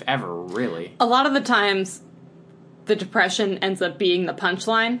ever, really. A lot of the times, the depression ends up being the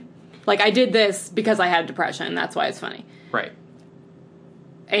punchline. Like, I did this because I had depression, that's why it's funny. Right.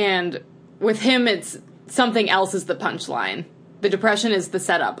 And with him, it's something else is the punchline. The depression is the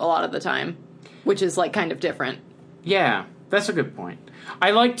setup a lot of the time, which is, like, kind of different. Yeah, that's a good point.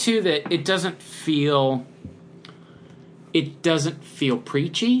 I like, too, that it doesn't feel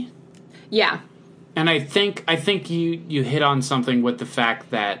preachy. Yeah. And I think you hit on something with the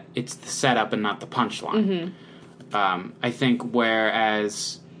fact that it's the setup and not the punchline. Mm-hmm. I think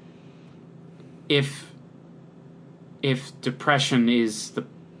whereas if depression is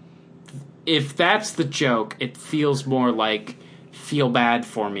if that's the joke, it feels more like feel bad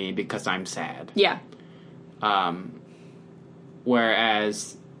for me because I'm sad. Yeah.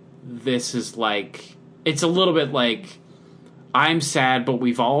 Whereas this is like, it's a little bit like, I'm sad, but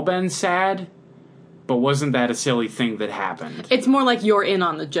we've all been sad. But wasn't that a silly thing that happened? It's more like you're in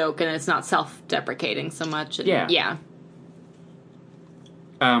on the joke, and it's not self-deprecating so much. And Yeah.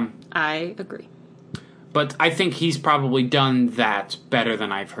 I agree. But I think he's probably done that better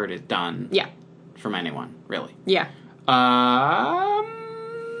than I've heard it done. Yeah. From anyone, really. Yeah.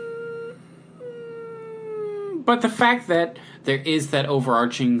 But the fact that there is that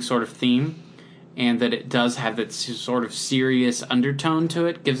overarching sort of theme, and that it does have that sort of serious undertone to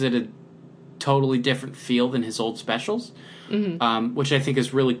it, gives it a totally different feel than his old specials, mm-hmm. which I think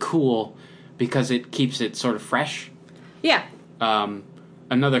is really cool because it keeps it sort of fresh. Yeah.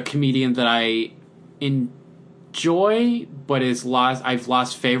 Another comedian that I enjoy, but I've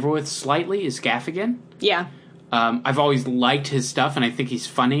lost favor with slightly, is Gaffigan. Yeah. I've always liked his stuff, and I think he's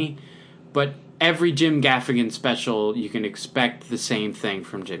funny, but every Jim Gaffigan special, you can expect the same thing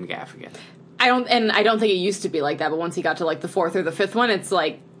from Jim Gaffigan. I don't think it used to be like that, but once he got to like the fourth or the fifth one, it's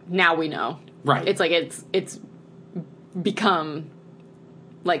like, now we know. Right. It's like it's become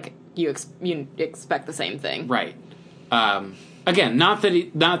like you expect the same thing. Right. Again, not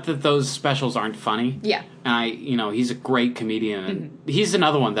that those specials aren't funny. Yeah. And he's a great comedian, and he's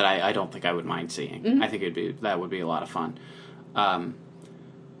another one that I don't think I would mind seeing. I think that would be a lot of fun.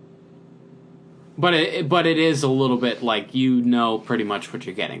 But it is a little bit like pretty much what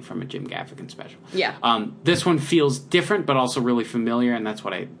you're getting from a Jim Gaffigan special. Yeah. This one feels different, but also really familiar, and that's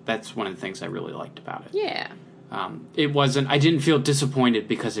one of the things I really liked about it. Yeah. I didn't feel disappointed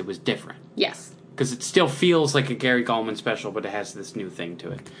because it was different. Yes. Because it still feels like a Gary Gulman special, but it has this new thing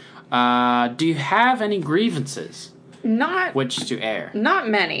to it. Do you have any grievances? Which to air? Not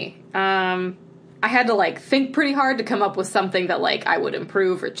many. I had to think pretty hard to come up with something that I would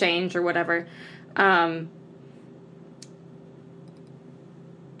improve or change or whatever. One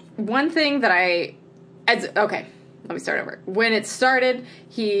thing that okay, let me start over. When it started,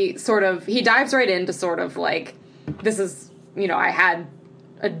 he dives right into this is, I had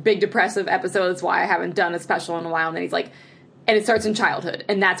a big depressive episode, that's why I haven't done a special in a while, and then he's and it starts in childhood,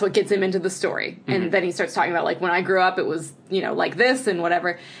 and that's what gets him into the story. Mm-hmm. And then he starts talking about, when I grew up, it was, like this and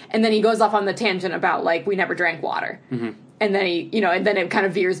whatever. And then he goes off on the tangent about, we never drank water. Mm-hmm. And then and then it kind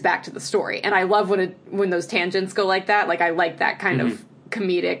of veers back to the story. And I love when those tangents go like that. I like that kind of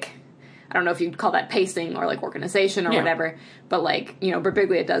comedic, I don't know if you'd call that pacing or, organization or whatever. But,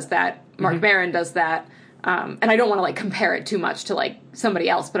 Birbiglia does that. Mark Maron does that. And I don't want to, compare it too much to, somebody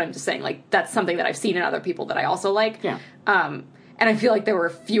else, but I'm just saying, that's something that I've seen in other people that I also like. Yeah. And I feel like there were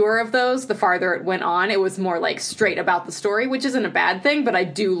fewer of those. The farther it went on, it was more, straight about the story, which isn't a bad thing, but I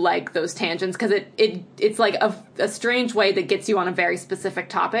do like those tangents, because it's, a strange way that gets you on a very specific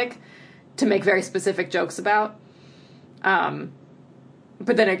topic to make very specific jokes about. But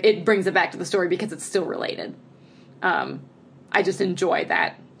then it brings it back to the story because it's still related. I just enjoy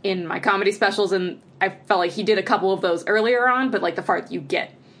that in my comedy specials, and I felt like he did a couple of those earlier on, but the farther you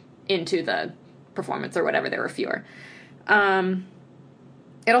get into the performance or whatever, there were fewer.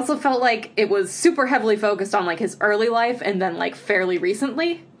 It also felt like it was super heavily focused on his early life and then fairly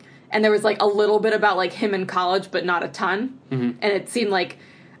recently, and there was a little bit about him in college, but not a ton. Mm-hmm. And it seemed like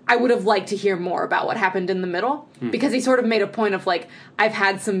I would have liked to hear more about what happened in the middle, because he sort of made a point of I've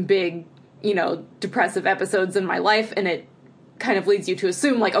had some big, depressive episodes in my life, and it kind of leads you to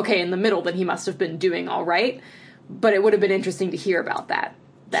assume okay, in the middle, then he must have been doing all right. But it would have been interesting to hear about that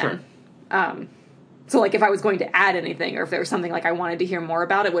then. Sure. So if I was going to add anything, or if there was something I wanted to hear more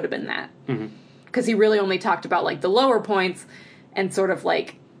about, it would have been that. Because he really only talked about the lower points, and sort of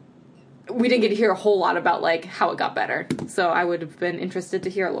we didn't get to hear a whole lot about how it got better. So I would have been interested to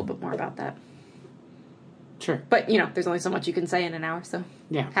hear a little bit more about that. Sure. But there's only so much you can say in an hour, so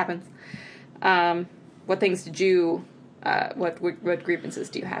yeah, it happens. What things did you? What grievances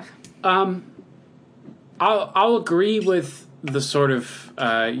do you have? I'll agree with the sort of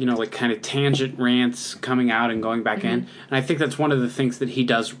kind of tangent rants coming out and going back in, and I think that's one of the things that he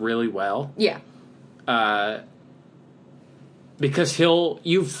does really well. Yeah. Because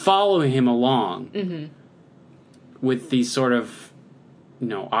you follow him along with these sort of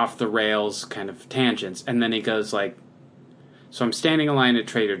off the rails kind of tangents, and then he goes so I'm standing in line at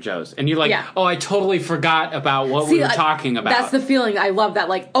Trader Joe's, and you're oh, I totally forgot about what we were talking about. That's the feeling. I love that.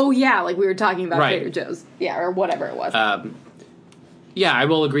 Oh yeah, we were talking about Trader Joe's, or whatever it was. Yeah, I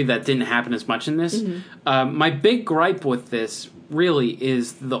will agree that didn't happen as much in this. My big gripe with this really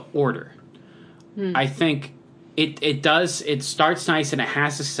is the order. I think it starts nice and it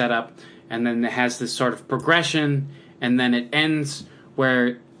has a setup, and then it has this sort of progression, and then it ends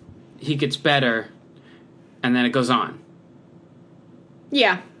where he gets better, and then it goes on.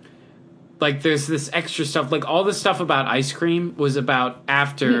 Yeah. There's this extra stuff. All the stuff about ice cream was about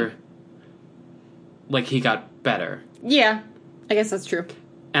after, he got better. Yeah, I guess that's true.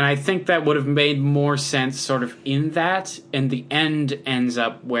 And I think that would have made more sense sort of in that, and the end ends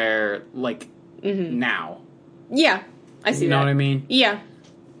up where, now. Yeah, I see that. You know what I mean? Yeah.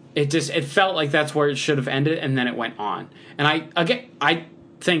 It felt like that's where it should have ended, and then it went on. And I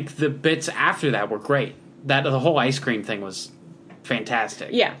think the bits after that were great. The whole ice cream thing was fantastic.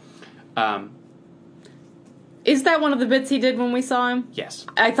 Yeah. Is that one of the bits he did when we saw him? Yes.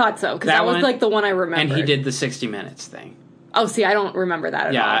 I thought so, because that was the one I remembered. And he did the 60 Minutes thing. Oh, see, I don't remember that at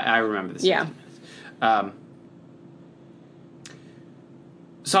all. Yeah, I remember the 60 Minutes.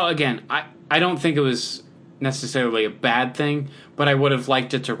 So again, I don't think it was necessarily a bad thing, but I would have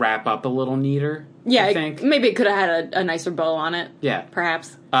liked it to wrap up a little neater. Yeah, I think. Maybe it could have had a nicer bow on it. Yeah.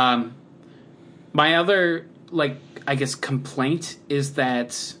 Perhaps. My other, I guess, complaint is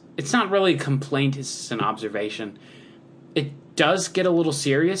that it's not really a complaint, it's just an observation. It does get a little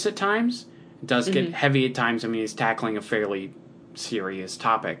serious at times. It does get heavy at times. I mean, he's tackling a fairly serious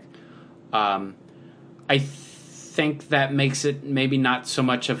topic. I think that makes it maybe not so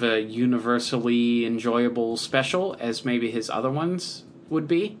much of a universally enjoyable special as maybe his other ones would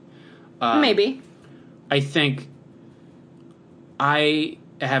be. Maybe. I think I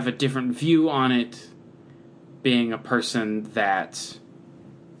have a different view on it, being a person that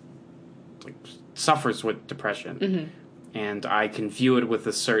suffers with depression. And I can view it with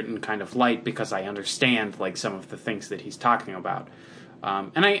a certain kind of light because I understand some of the things that he's talking about.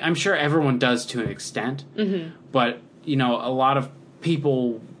 And I'm sure everyone does to an extent. But, a lot of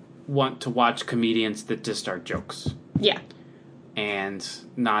people want to watch comedians that just are jokes. Yeah. And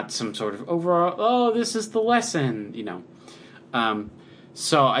not some sort of overall, this is the lesson,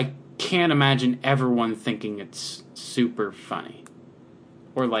 So I can't imagine everyone thinking it's super funny.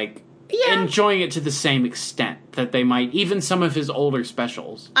 Or, enjoying it to the same extent that they might, even some of his older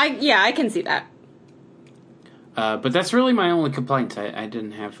specials. I can see that. But that's really my only complaint. I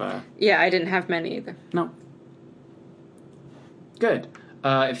didn't have... I didn't have many either. No. Good.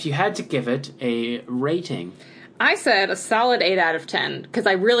 If you had to give it a rating... I said a solid 8 out of 10, because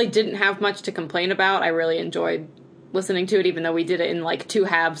I really didn't have much to complain about. I really enjoyed listening to it, even though we did it in, 2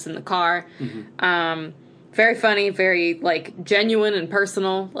 halves in the car. Very funny, very, genuine and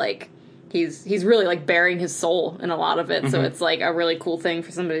personal. He's really, bearing his soul in a lot of it, so it's, a really cool thing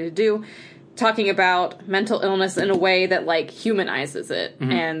for somebody to do. Talking about mental illness in a way that, humanizes it,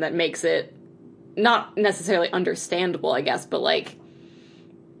 and that makes it not necessarily understandable, I guess, but,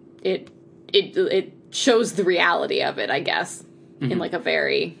 it shows the reality of it, I guess, in, a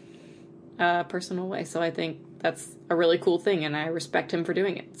very personal way. So I think that's a really cool thing, and I respect him for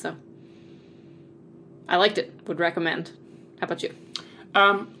doing it, so... I liked it. Would recommend. How about you?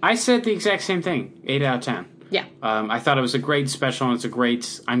 I said the exact same thing. 8 out of 10. Yeah. I thought it was a great special, and it's a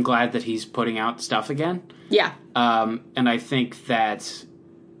great... I'm glad that he's putting out stuff again. Yeah. And I think that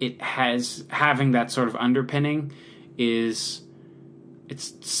it has... Having that sort of underpinning is...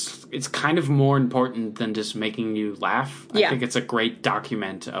 It's kind of more important than just making you laugh. Yeah. I think it's a great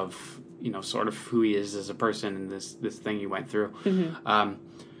document of, sort of who he is as a person and this thing he went through.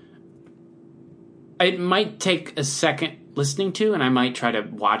 It might take a second listening to, and I might try to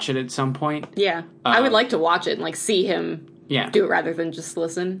watch it at some point. Yeah. I would like to watch it and, see him do it rather than just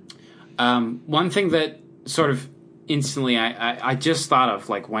listen. One thing that sort of instantly I just thought of,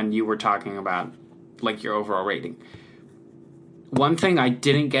 when you were talking about, your overall rating. One thing I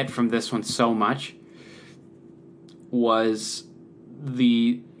didn't get from this one so much was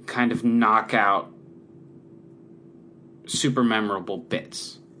the kind of knockout, super memorable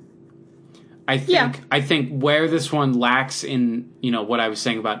bits. I think where this one lacks in, what I was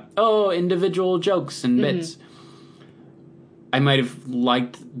saying about, individual jokes and bits, I might have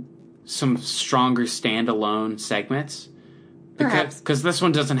liked some stronger standalone segments. Perhaps. Because this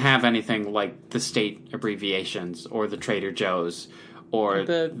one doesn't have anything like the state abbreviations or the Trader Joe's or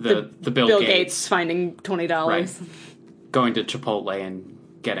the Bill Gates finding $20. Right. Going to Chipotle and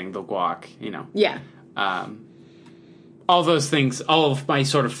getting the guac, Yeah. All those things, all of my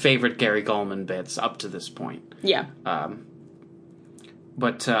sort of favorite Gary Gulman bits up to this point. Yeah.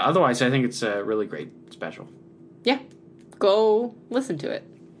 But otherwise, I think it's a really great special. Yeah. Go listen to it.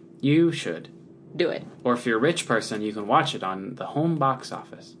 You should. Do it. Or if you're a rich person, you can watch it on the home box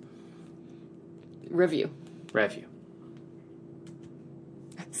office. Review.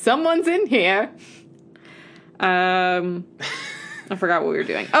 Someone's in here. I forgot what we were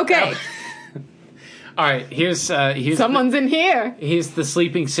doing. Okay. All right, here's Someone's in here. Here's the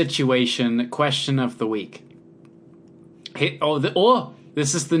sleeping situation question of the week.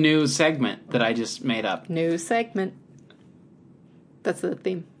 This is the new segment that I just made up. New segment. That's the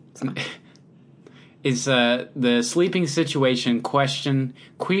theme. Is the sleeping situation question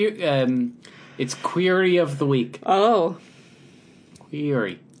it's query of the week. Oh.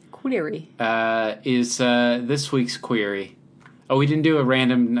 Query. Is this week's query. Oh, we didn't do a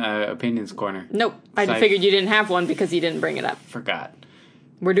random opinions corner. Nope. I figured you didn't have one because you didn't bring it up. Forgot.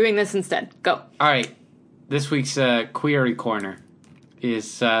 We're doing this instead. Go. All right. This week's query corner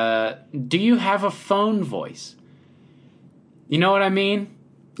is, do you have a phone voice? You know what I mean?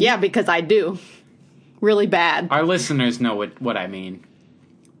 Yeah, because I do. Really bad. Our listeners know what I mean.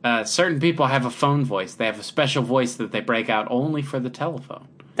 Certain people have a phone voice. They have a special voice that they break out only for the telephone.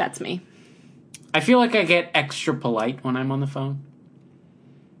 That's me. I feel like I get extra polite when I'm on the phone.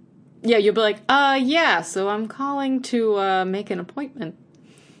 Yeah, you'll be like, yeah, so I'm calling to make an appointment.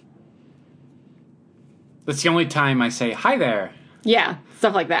 That's the only time I say, hi there. Yeah,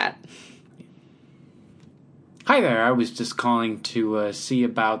 stuff like that. Hi there, I was just calling to see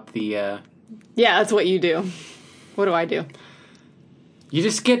about the... Yeah, that's what you do. What do I do? You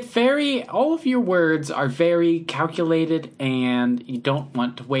just get all of your words are very calculated, and you don't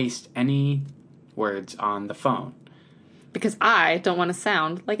want to waste any words on the phone. Because I don't want to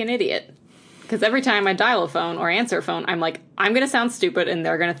sound like an idiot. Because every time I dial a phone or answer a phone, I'm like, I'm going to sound stupid, and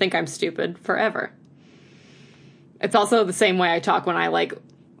they're going to think I'm stupid forever. It's also the same way I talk when I, like,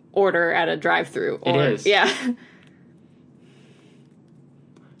 order at a drive-thru. It is. Yeah.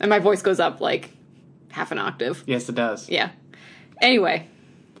 And my voice goes up, like, half an octave. Yes, it does. Yeah. Anyway.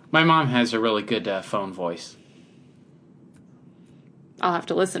 My mom has a really good phone voice. I'll have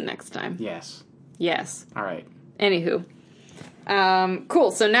to listen next time. Yes. Yes. All right. Anywho.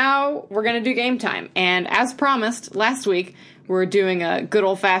 Cool. So now we're going to do game time. And as promised, last week, we're doing a good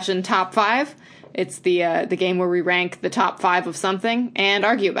old-fashioned top 5. It's the game where we rank the top 5 of something and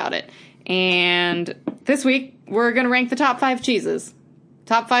argue about it. And this week, we're going to rank the top 5 cheeses.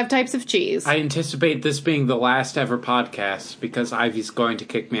 Top 5 types of cheese. I anticipate this being the last ever podcast because Ivy's going to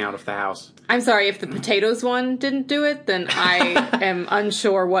kick me out of the house. I'm sorry, if the potatoes one didn't do it, then I am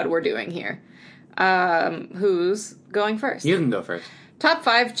unsure what we're doing here. Who's going first? You can go first. Top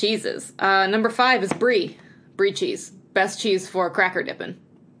 5 cheeses. Number 5 is brie. Brie cheese. Best cheese for cracker dipping.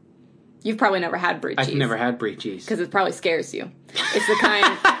 You've probably never had brie cheese. I've never had brie cheese. Because it probably scares you. It's the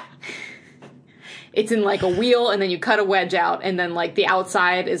kind... It's in, like, a wheel, and then you cut a wedge out, and then, like, the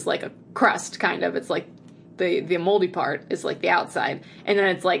outside is, like, a crust, kind of. It's, like, the moldy part is, like, the outside. And then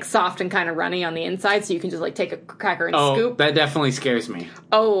it's, like, soft and kind of runny on the inside, so you can just, like, take a cracker and scoop. That definitely scares me.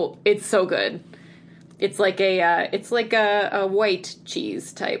 Oh, it's so good. It's like a white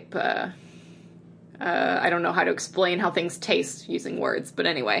cheese type, I don't know how to explain how things taste using words, but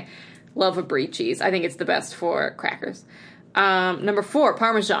anyway. Love a brie cheese. I think it's the best for crackers. Number 4,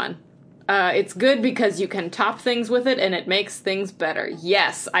 Parmesan. It's good because you can top things with it and it makes things better.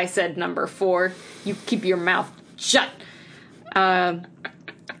 Yes, I said number 4. You keep your mouth shut.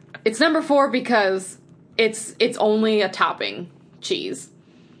 It's number 4 because it's only a topping cheese.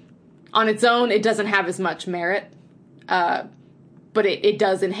 On its own, it doesn't have as much merit, but it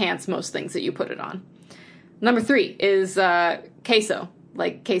does enhance most things that you put it on. Number 3 is queso,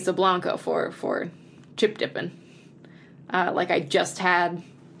 like queso blanco for chip dipping, like I just had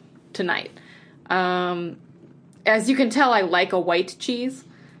tonight. As you can tell, I like a white cheese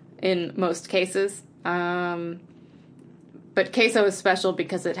in most cases. But queso is special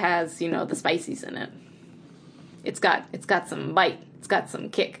because it has, the spices in it. It's got some bite. It's got some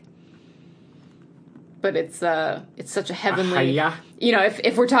kick. But it's such a heavenly...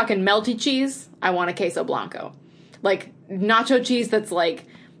 if we're talking melty cheese, I want a queso blanco. Like, nacho cheese that's like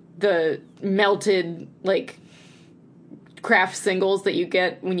the melted, like... Kraft singles that you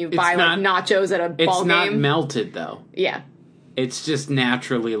get when you buy nachos at a ball game. It's not melted, though. Yeah. It's just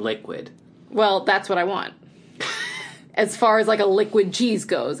naturally liquid. Well, that's what I want. As far as, like, a liquid cheese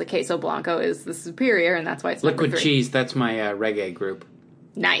goes, a queso blanco is the superior, and that's why it's liquid number 3. Cheese, that's my reggae group.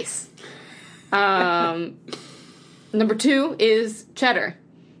 Nice. Number 2 is cheddar.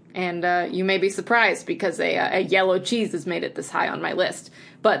 And you may be surprised because a yellow cheese has made it this high on my list.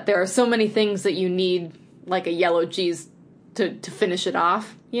 But there are so many things that you need, like a yellow cheese to finish it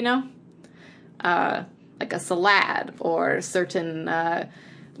off, like a salad or certain,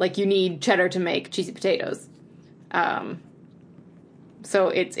 like you need cheddar to make cheesy potatoes. So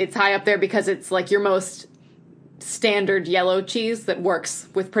it's high up there because it's like your most standard yellow cheese that works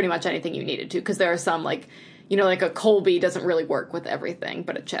with pretty much anything you need it to. Because there are some like a Colby doesn't really work with everything,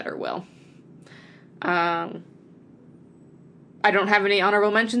 but a cheddar will. I don't have any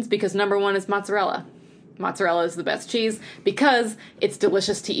honorable mentions because number 1 is mozzarella. Mozzarella is the best cheese because it's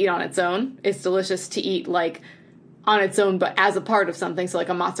delicious to eat on its own. It's delicious to eat, like, on its own, but as a part of something. So, like,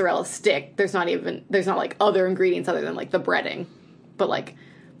 a mozzarella stick, there's not, like, other ingredients other than, like, the breading. But, like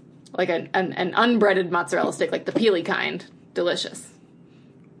an unbreaded mozzarella stick, like the peely kind, delicious.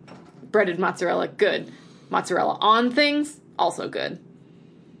 Breaded mozzarella, good. Mozzarella on things, also good.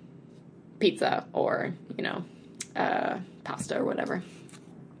 Pizza or, pasta or whatever.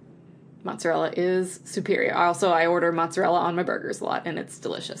 Mozzarella is superior. I order mozzarella on my burgers a lot, and it's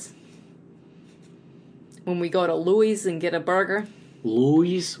delicious. When we go to Louis and get a burger...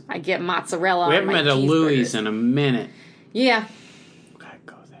 Louis? I get mozzarella on my cheeseburgers. We haven't been to Louis in a minute. Yeah. Gotta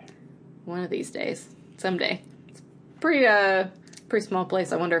go there. One of these days. Someday. It's pretty small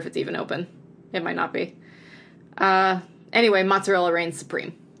place. I wonder if it's even open. It might not be. Anyway, mozzarella reigns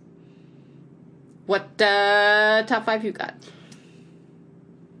supreme. What top 5 you got?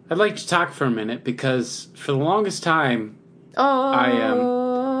 I'd like to talk for a minute because for the longest time, how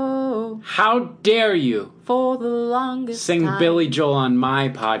dare you for the longest sing time. Billy Joel on my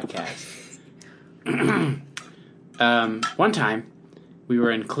podcast? One time, we were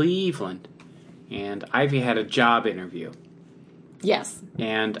in Cleveland, and Ivy had a job interview. Yes.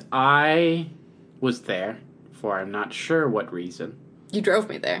 And I was there for I'm not sure what reason. You drove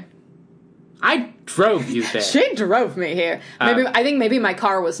me there. I drove you there. She drove me here. I think maybe my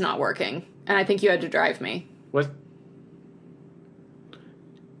car was not working, and I think you had to drive me. What?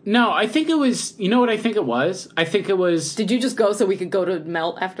 No, I think it was... You know what I think it was? I think it was... Did you just go so we could go to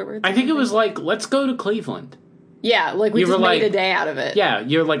Melt afterwards? I think it was like, let's go to Cleveland. Yeah, like we You just were made like- a day out of it. Yeah,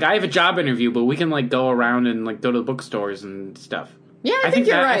 you're like, I have a job interview, but we can like go around and like go to the bookstores and stuff. Yeah, I think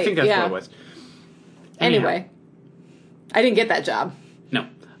you're right. I think that's Yeah. what it was. Anyway, I didn't get that job. No.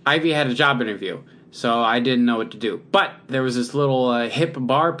 Ivy had a job interview, so I didn't know what to do. But there was this little hip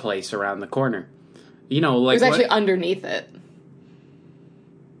bar place around the corner. You know, It like... was actually underneath it.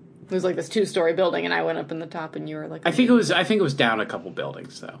 It was like this 2-story building, and I went up in the top, and you were like... I think it was down a couple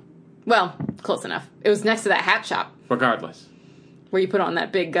buildings, though. Well, close enough. It was next to that hat shop Regardless. where you put on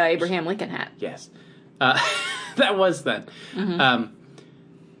that big Abraham Lincoln hat. Yes. That was then. Mm-hmm.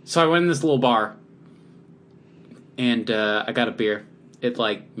 So I went in this little bar, and I got a beer at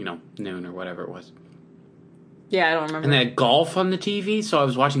like, noon or whatever it was. Yeah, I don't remember. And they had golf on the TV, so I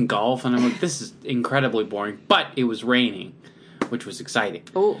was watching golf, and I'm like, this is incredibly boring. But it was raining, which was exciting.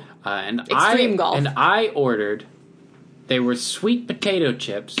 Ooh. And Extreme golf. And I ordered, they were sweet potato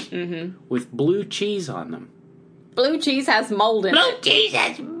chips with blue cheese on them. Blue cheese has mold in it. Blue cheese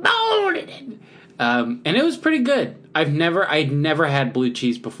has mold in it. And it was pretty good. I'd never had blue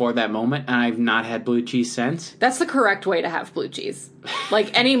cheese before that moment, and I've not had blue cheese since. That's the correct way to have blue cheese.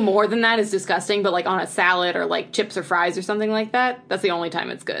 Like, any more than that is disgusting, but like on a salad or like chips or fries or something like that, that's the only time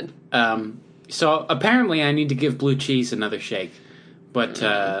it's good. So apparently I need to give blue cheese another shake. But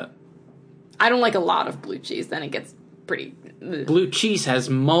I don't like a lot of blue cheese, then it gets pretty... ugh. blue cheese has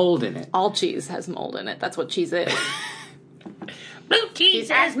mold in it. All cheese has mold in it. That's what cheese is. Blue cheese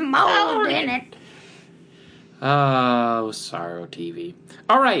has mold in it. Oh, Sorrow TV.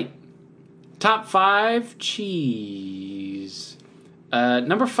 All right. Top 5 cheese.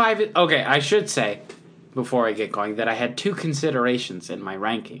 Number 5... Okay, I should say, before I get going, that I had 2 considerations in my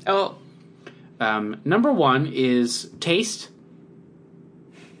ranking. Oh. Number 1 is taste.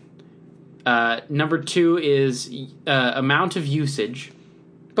 Number 2 is amount of usage.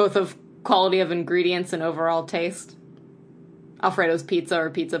 Both of quality of ingredients and overall taste. Alfredo's Pizza or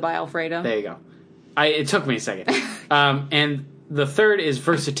Pizza by Alfredo. There you go. It took me a second. And the third is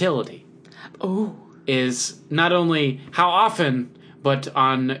versatility. Oh. Is not only how often, but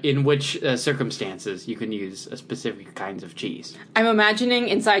in which circumstances you can use a specific kinds of cheese. I'm imagining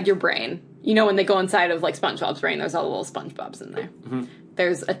inside your brain, you know when they go inside of like SpongeBob's brain, there's all the little SpongeBobs in there. Mm-hmm.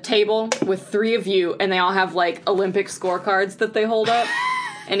 There's a table with 3 of you, and they all have like Olympic scorecards that they hold up,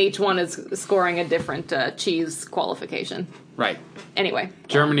 and each one is scoring a different cheese qualification. Right. Anyway.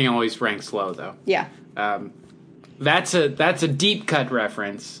 Germany always ranks low, though. Yeah. That's a deep cut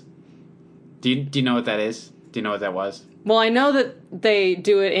reference. Do you know what that is? Do you know what that was? Well, I know that they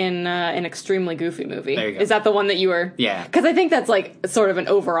do it in an Extremely Goofy movie. There you go. Is that the one that you were... Yeah. Because I think that's like sort of an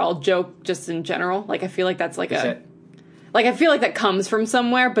overall joke just in general. Like I feel like that's like Is it? Like I feel like that comes from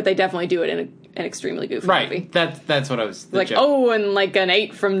somewhere, but they definitely do it in an Extremely Goofy movie. Right. That's what I was... Like, joke. oh, and like an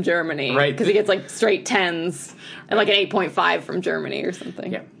 8 from Germany. Right. Because he gets like straight 10s. And like an 8.5 from Germany or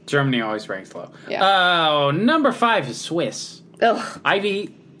something. Yeah. Germany always ranks low. Yeah. Oh, number 5 is Swiss. Ugh.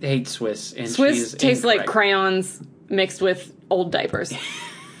 Ivy hates Swiss, and she Swiss is tastes like incorrect. crayons mixed with old diapers.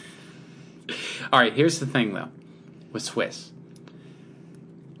 All right, here's the thing, though, with Swiss.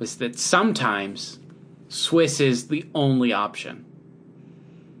 Was that sometimes Swiss is the only option.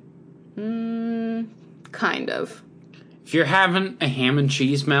 Kind of. If you're having a ham and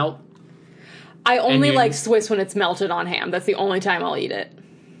cheese melt... I only you- like Swiss when it's melted on ham. That's the only time I'll eat it.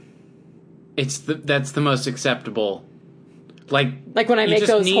 That's the most acceptable. Like Like when I you make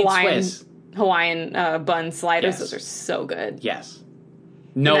just those need Hawaiian Swiss. bun sliders, Yes. those are so good. Yes.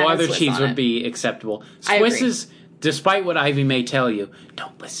 No And that has other Swiss cheese on would it. be acceptable. I Swiss agree. is, despite what Ivy may tell you,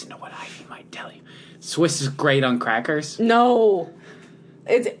 don't listen to what Ivy might tell you. Swiss is great on crackers. No.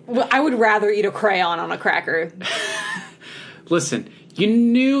 I would rather eat a crayon on a cracker. Listen,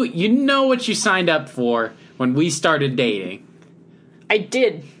 you know what you signed up for when we started dating. I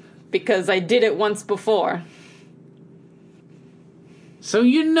did, because I did it once before. So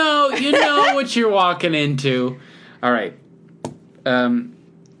you know what you're walking into. All right.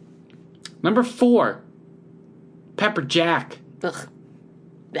 Number 4, pepper jack. Ugh.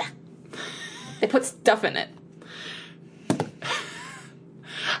 Blech. They put stuff in it.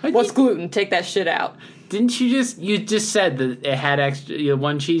 What's gluten? Take that shit out. Didn't you just said that it had extra,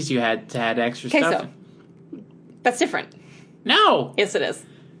 one cheese you had to add extra stuff? Queso. That's different. No! Yes, it is.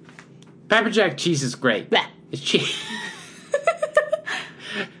 Pepper Jack cheese is great. Bleh. It's cheese.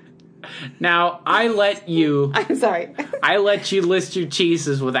 Now, I let you I'm sorry. list your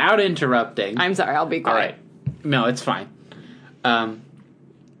cheeses without interrupting. I'm sorry. I'll be All quiet. right. No, it's fine. I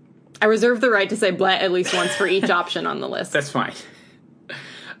reserve the right to say bleh at least once for each option on the list. That's fine.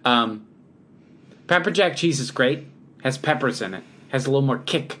 Pepper Jack cheese is great. Has peppers in it. Has a little more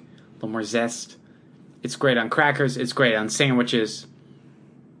kick, a little more zest. It's great on crackers. It's great on sandwiches.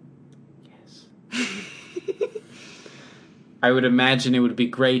 Yes. I would imagine it would be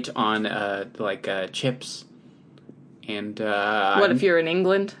great on chips. And What if you're in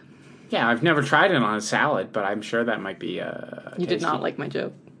England? yeah, I've never tried it on a salad, but I'm sure that might be You did not like my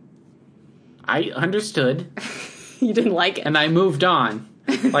joke. I understood, You didn't like it. and I moved on,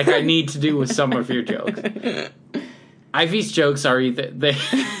 like I need to do with some of your jokes. Ivy's jokes are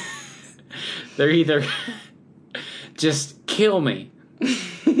they're either just kill me.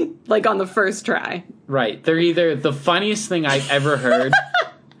 Like on the first try. Right. They're either the funniest thing I've ever heard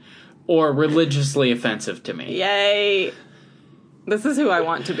or religiously offensive to me. Yay. This is who I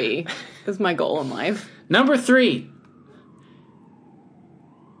want to be. This is my goal in life. Number 3.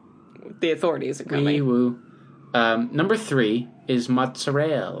 The authorities are Wee coming. woo. Number 3 is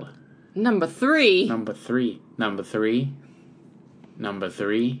mozzarella. Number 3. Number 3. Number 3. Number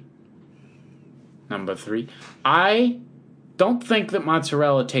 3. Number 3. I don't think that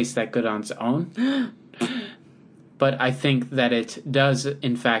mozzarella tastes that good on its own. But I think that it does,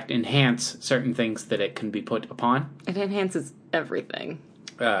 in fact, enhance certain things that it can be put upon. It enhances everything.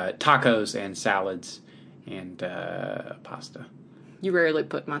 Tacos and salads and pasta. You rarely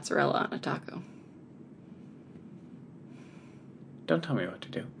put mozzarella on a taco. Don't tell me what to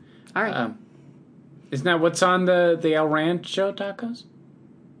do. All right. Isn't that what's on the El Rancho tacos?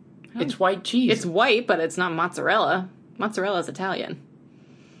 It's white cheese. It's white, but it's not mozzarella. Mozzarella's Italian.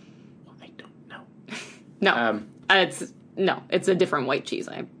 I don't know. No. It's a different white cheese.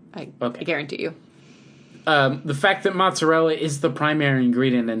 I Okay. guarantee you. The fact that mozzarella is the primary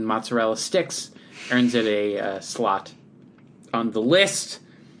ingredient in mozzarella sticks earns it a slot on the list.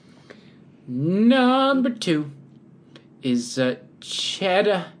 Number 2 is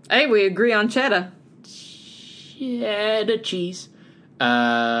cheddar. Hey, we agree on cheddar. Cheddar cheese.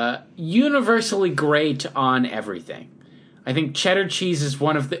 Universally great on everything. I think cheddar cheese is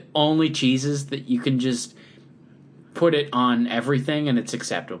one of the only cheeses that you can just put it on everything and it's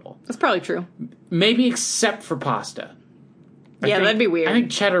acceptable. That's probably true. Maybe except for pasta. That'd be weird. I think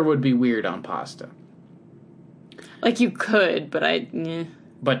cheddar would be weird on pasta. Like you could, but yeah.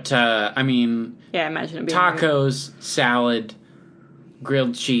 But, I mean, Yeah, I imagine it being tacos, salad,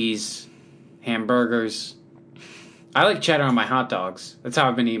 grilled cheese, hamburgers. I like cheddar on my hot dogs. That's how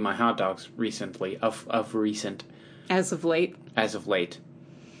I've been eating my hot dogs recently, of recent, as of late. as of late.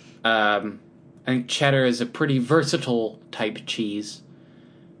 I think cheddar is a pretty versatile type cheese.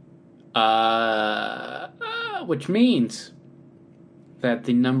 Which means that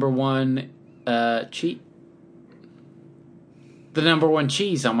the number one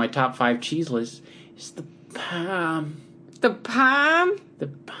cheese on my top 5 cheese list is the Parm. The Parm? The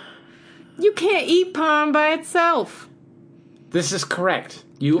Parm. You can't eat Parm by itself. This is correct.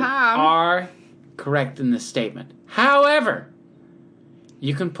 You Parm. are correct in this statement. However,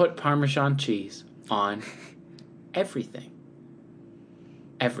 you can put Parmesan cheese on everything.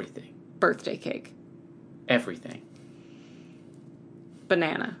 Everything. Birthday cake. Everything.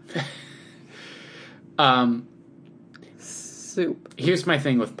 Banana. Soup. Here's my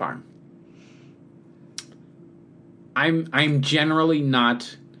thing with Parm. I'm generally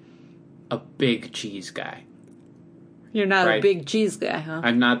not a big cheese guy. You're not Right. a big cheese guy, huh?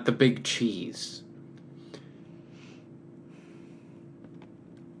 I'm not the big cheese.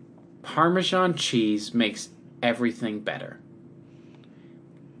 Parmesan cheese makes everything better.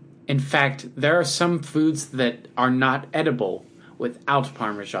 In fact, there are some foods that are not edible without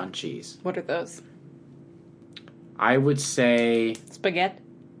Parmesan cheese. What are those? I would say Spaghetti?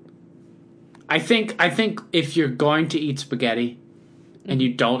 I think if you're going to eat spaghetti and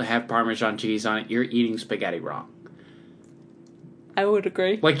you don't have Parmesan cheese on it, you're eating spaghetti wrong. I would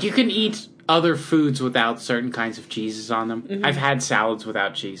agree. Like, you can eat other foods without certain kinds of cheeses on them. Mm-hmm. I've had salads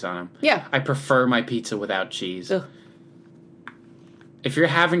without cheese on them. Yeah. I prefer my pizza without cheese. Ugh. If you're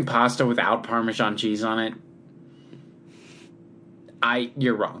having pasta without Parmesan cheese on it,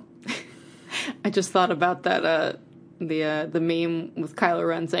 you're wrong. I just thought about that, the meme with Kylo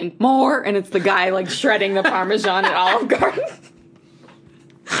Ren saying, more, and it's the guy, like, shredding the Parmesan at Olive Garden.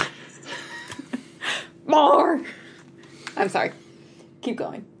 More! I'm sorry. Keep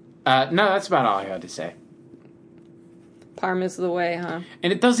going. No, that's about all I had to say. Parm is the way, huh?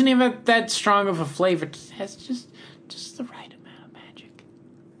 And it doesn't even have that strong of a flavor. It has just the right amount of magic.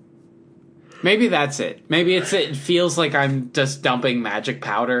 Maybe that's it. Maybe it feels like I'm just dumping magic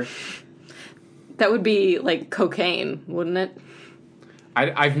powder. That would be like cocaine, wouldn't it?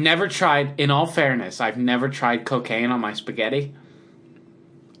 I've never tried, in all fairness, I've never tried cocaine on my spaghetti.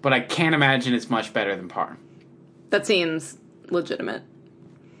 But I can't imagine it's much better than Parm. That seems legitimate.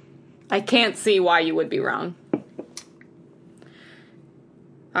 I can't see why you would be wrong.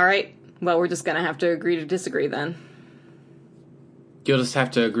 All right. Well, we're just going to have to agree to disagree then. You'll just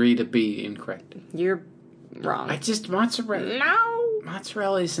have to agree to be incorrect. You're wrong. Mozzarella. No!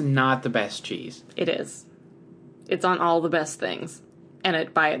 Mozzarella is not the best cheese. It is. It's on all the best things. And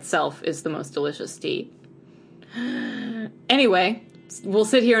it by itself is the most delicious to eat. Anyway, we'll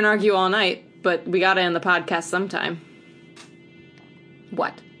sit here and argue all night, but we gotta end the podcast sometime.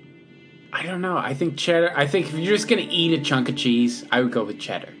 What? I don't know. I think cheddar. I think if you're just gonna eat a chunk of cheese, I would go with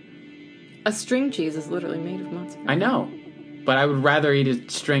cheddar. A string cheese is literally made of mozzarella. I know, but I would rather eat a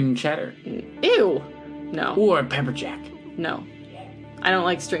string cheddar. Ew. No. Or a pepper jack. No. I don't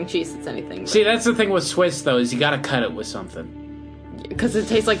like string cheese that's anything. But... See, that's the thing with Swiss, though, is you gotta cut it with something. Because it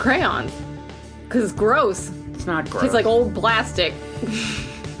tastes like crayons. Because it's gross. It's not gross. It tastes like old plastic.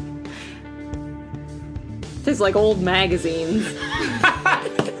 Tastes like old magazines.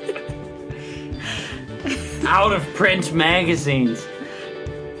 Out of print magazines.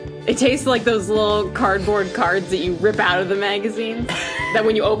 It tastes like those little cardboard cards that you rip out of the magazine. That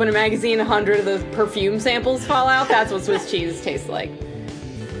when you open a magazine, 100 of the perfume samples fall out. That's what Swiss cheese tastes like.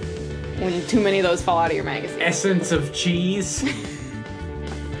 When too many of those fall out of your magazine. Essence of cheese.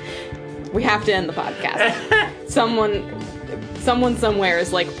 We have to end the podcast. Someone somewhere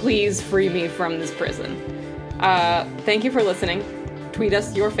is like, please free me from this prison. Thank you for listening. Tweet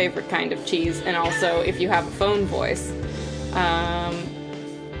us your favorite kind of cheese, and also if you have a phone voice.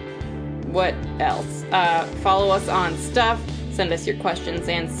 What else? Follow us on Stuff. Send us your questions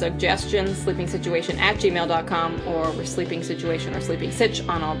and suggestions. sleepingsituation@gmail.com, or we're Sleeping Situation or Sleeping Sitch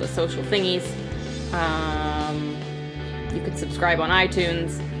on all the social thingies. You can subscribe on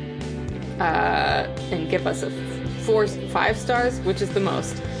iTunes. And give us a 5 stars, which is the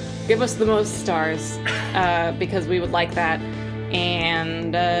most. Give us the most stars, because we would like that.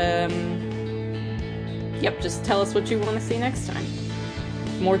 And, yep, just tell us what you want to see next time.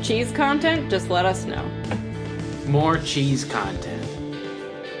 More cheese content? Just let us know. More cheese content.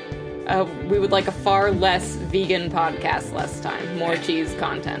 We would like a far less vegan podcast less time. More cheese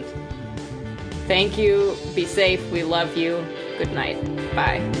content. Thank you. Be safe. We love you. Good night.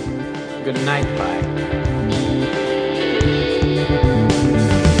 Bye. Good night, bye.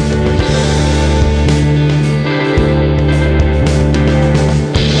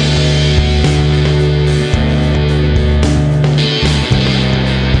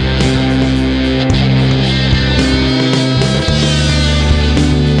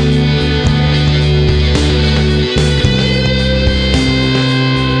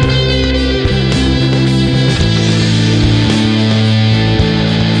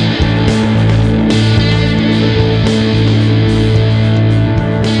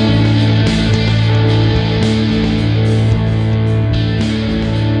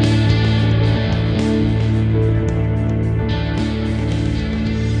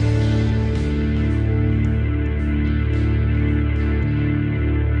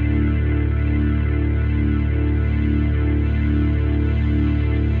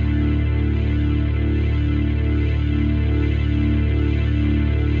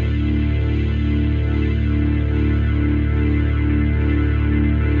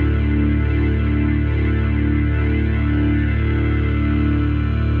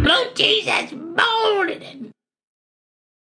 Jesus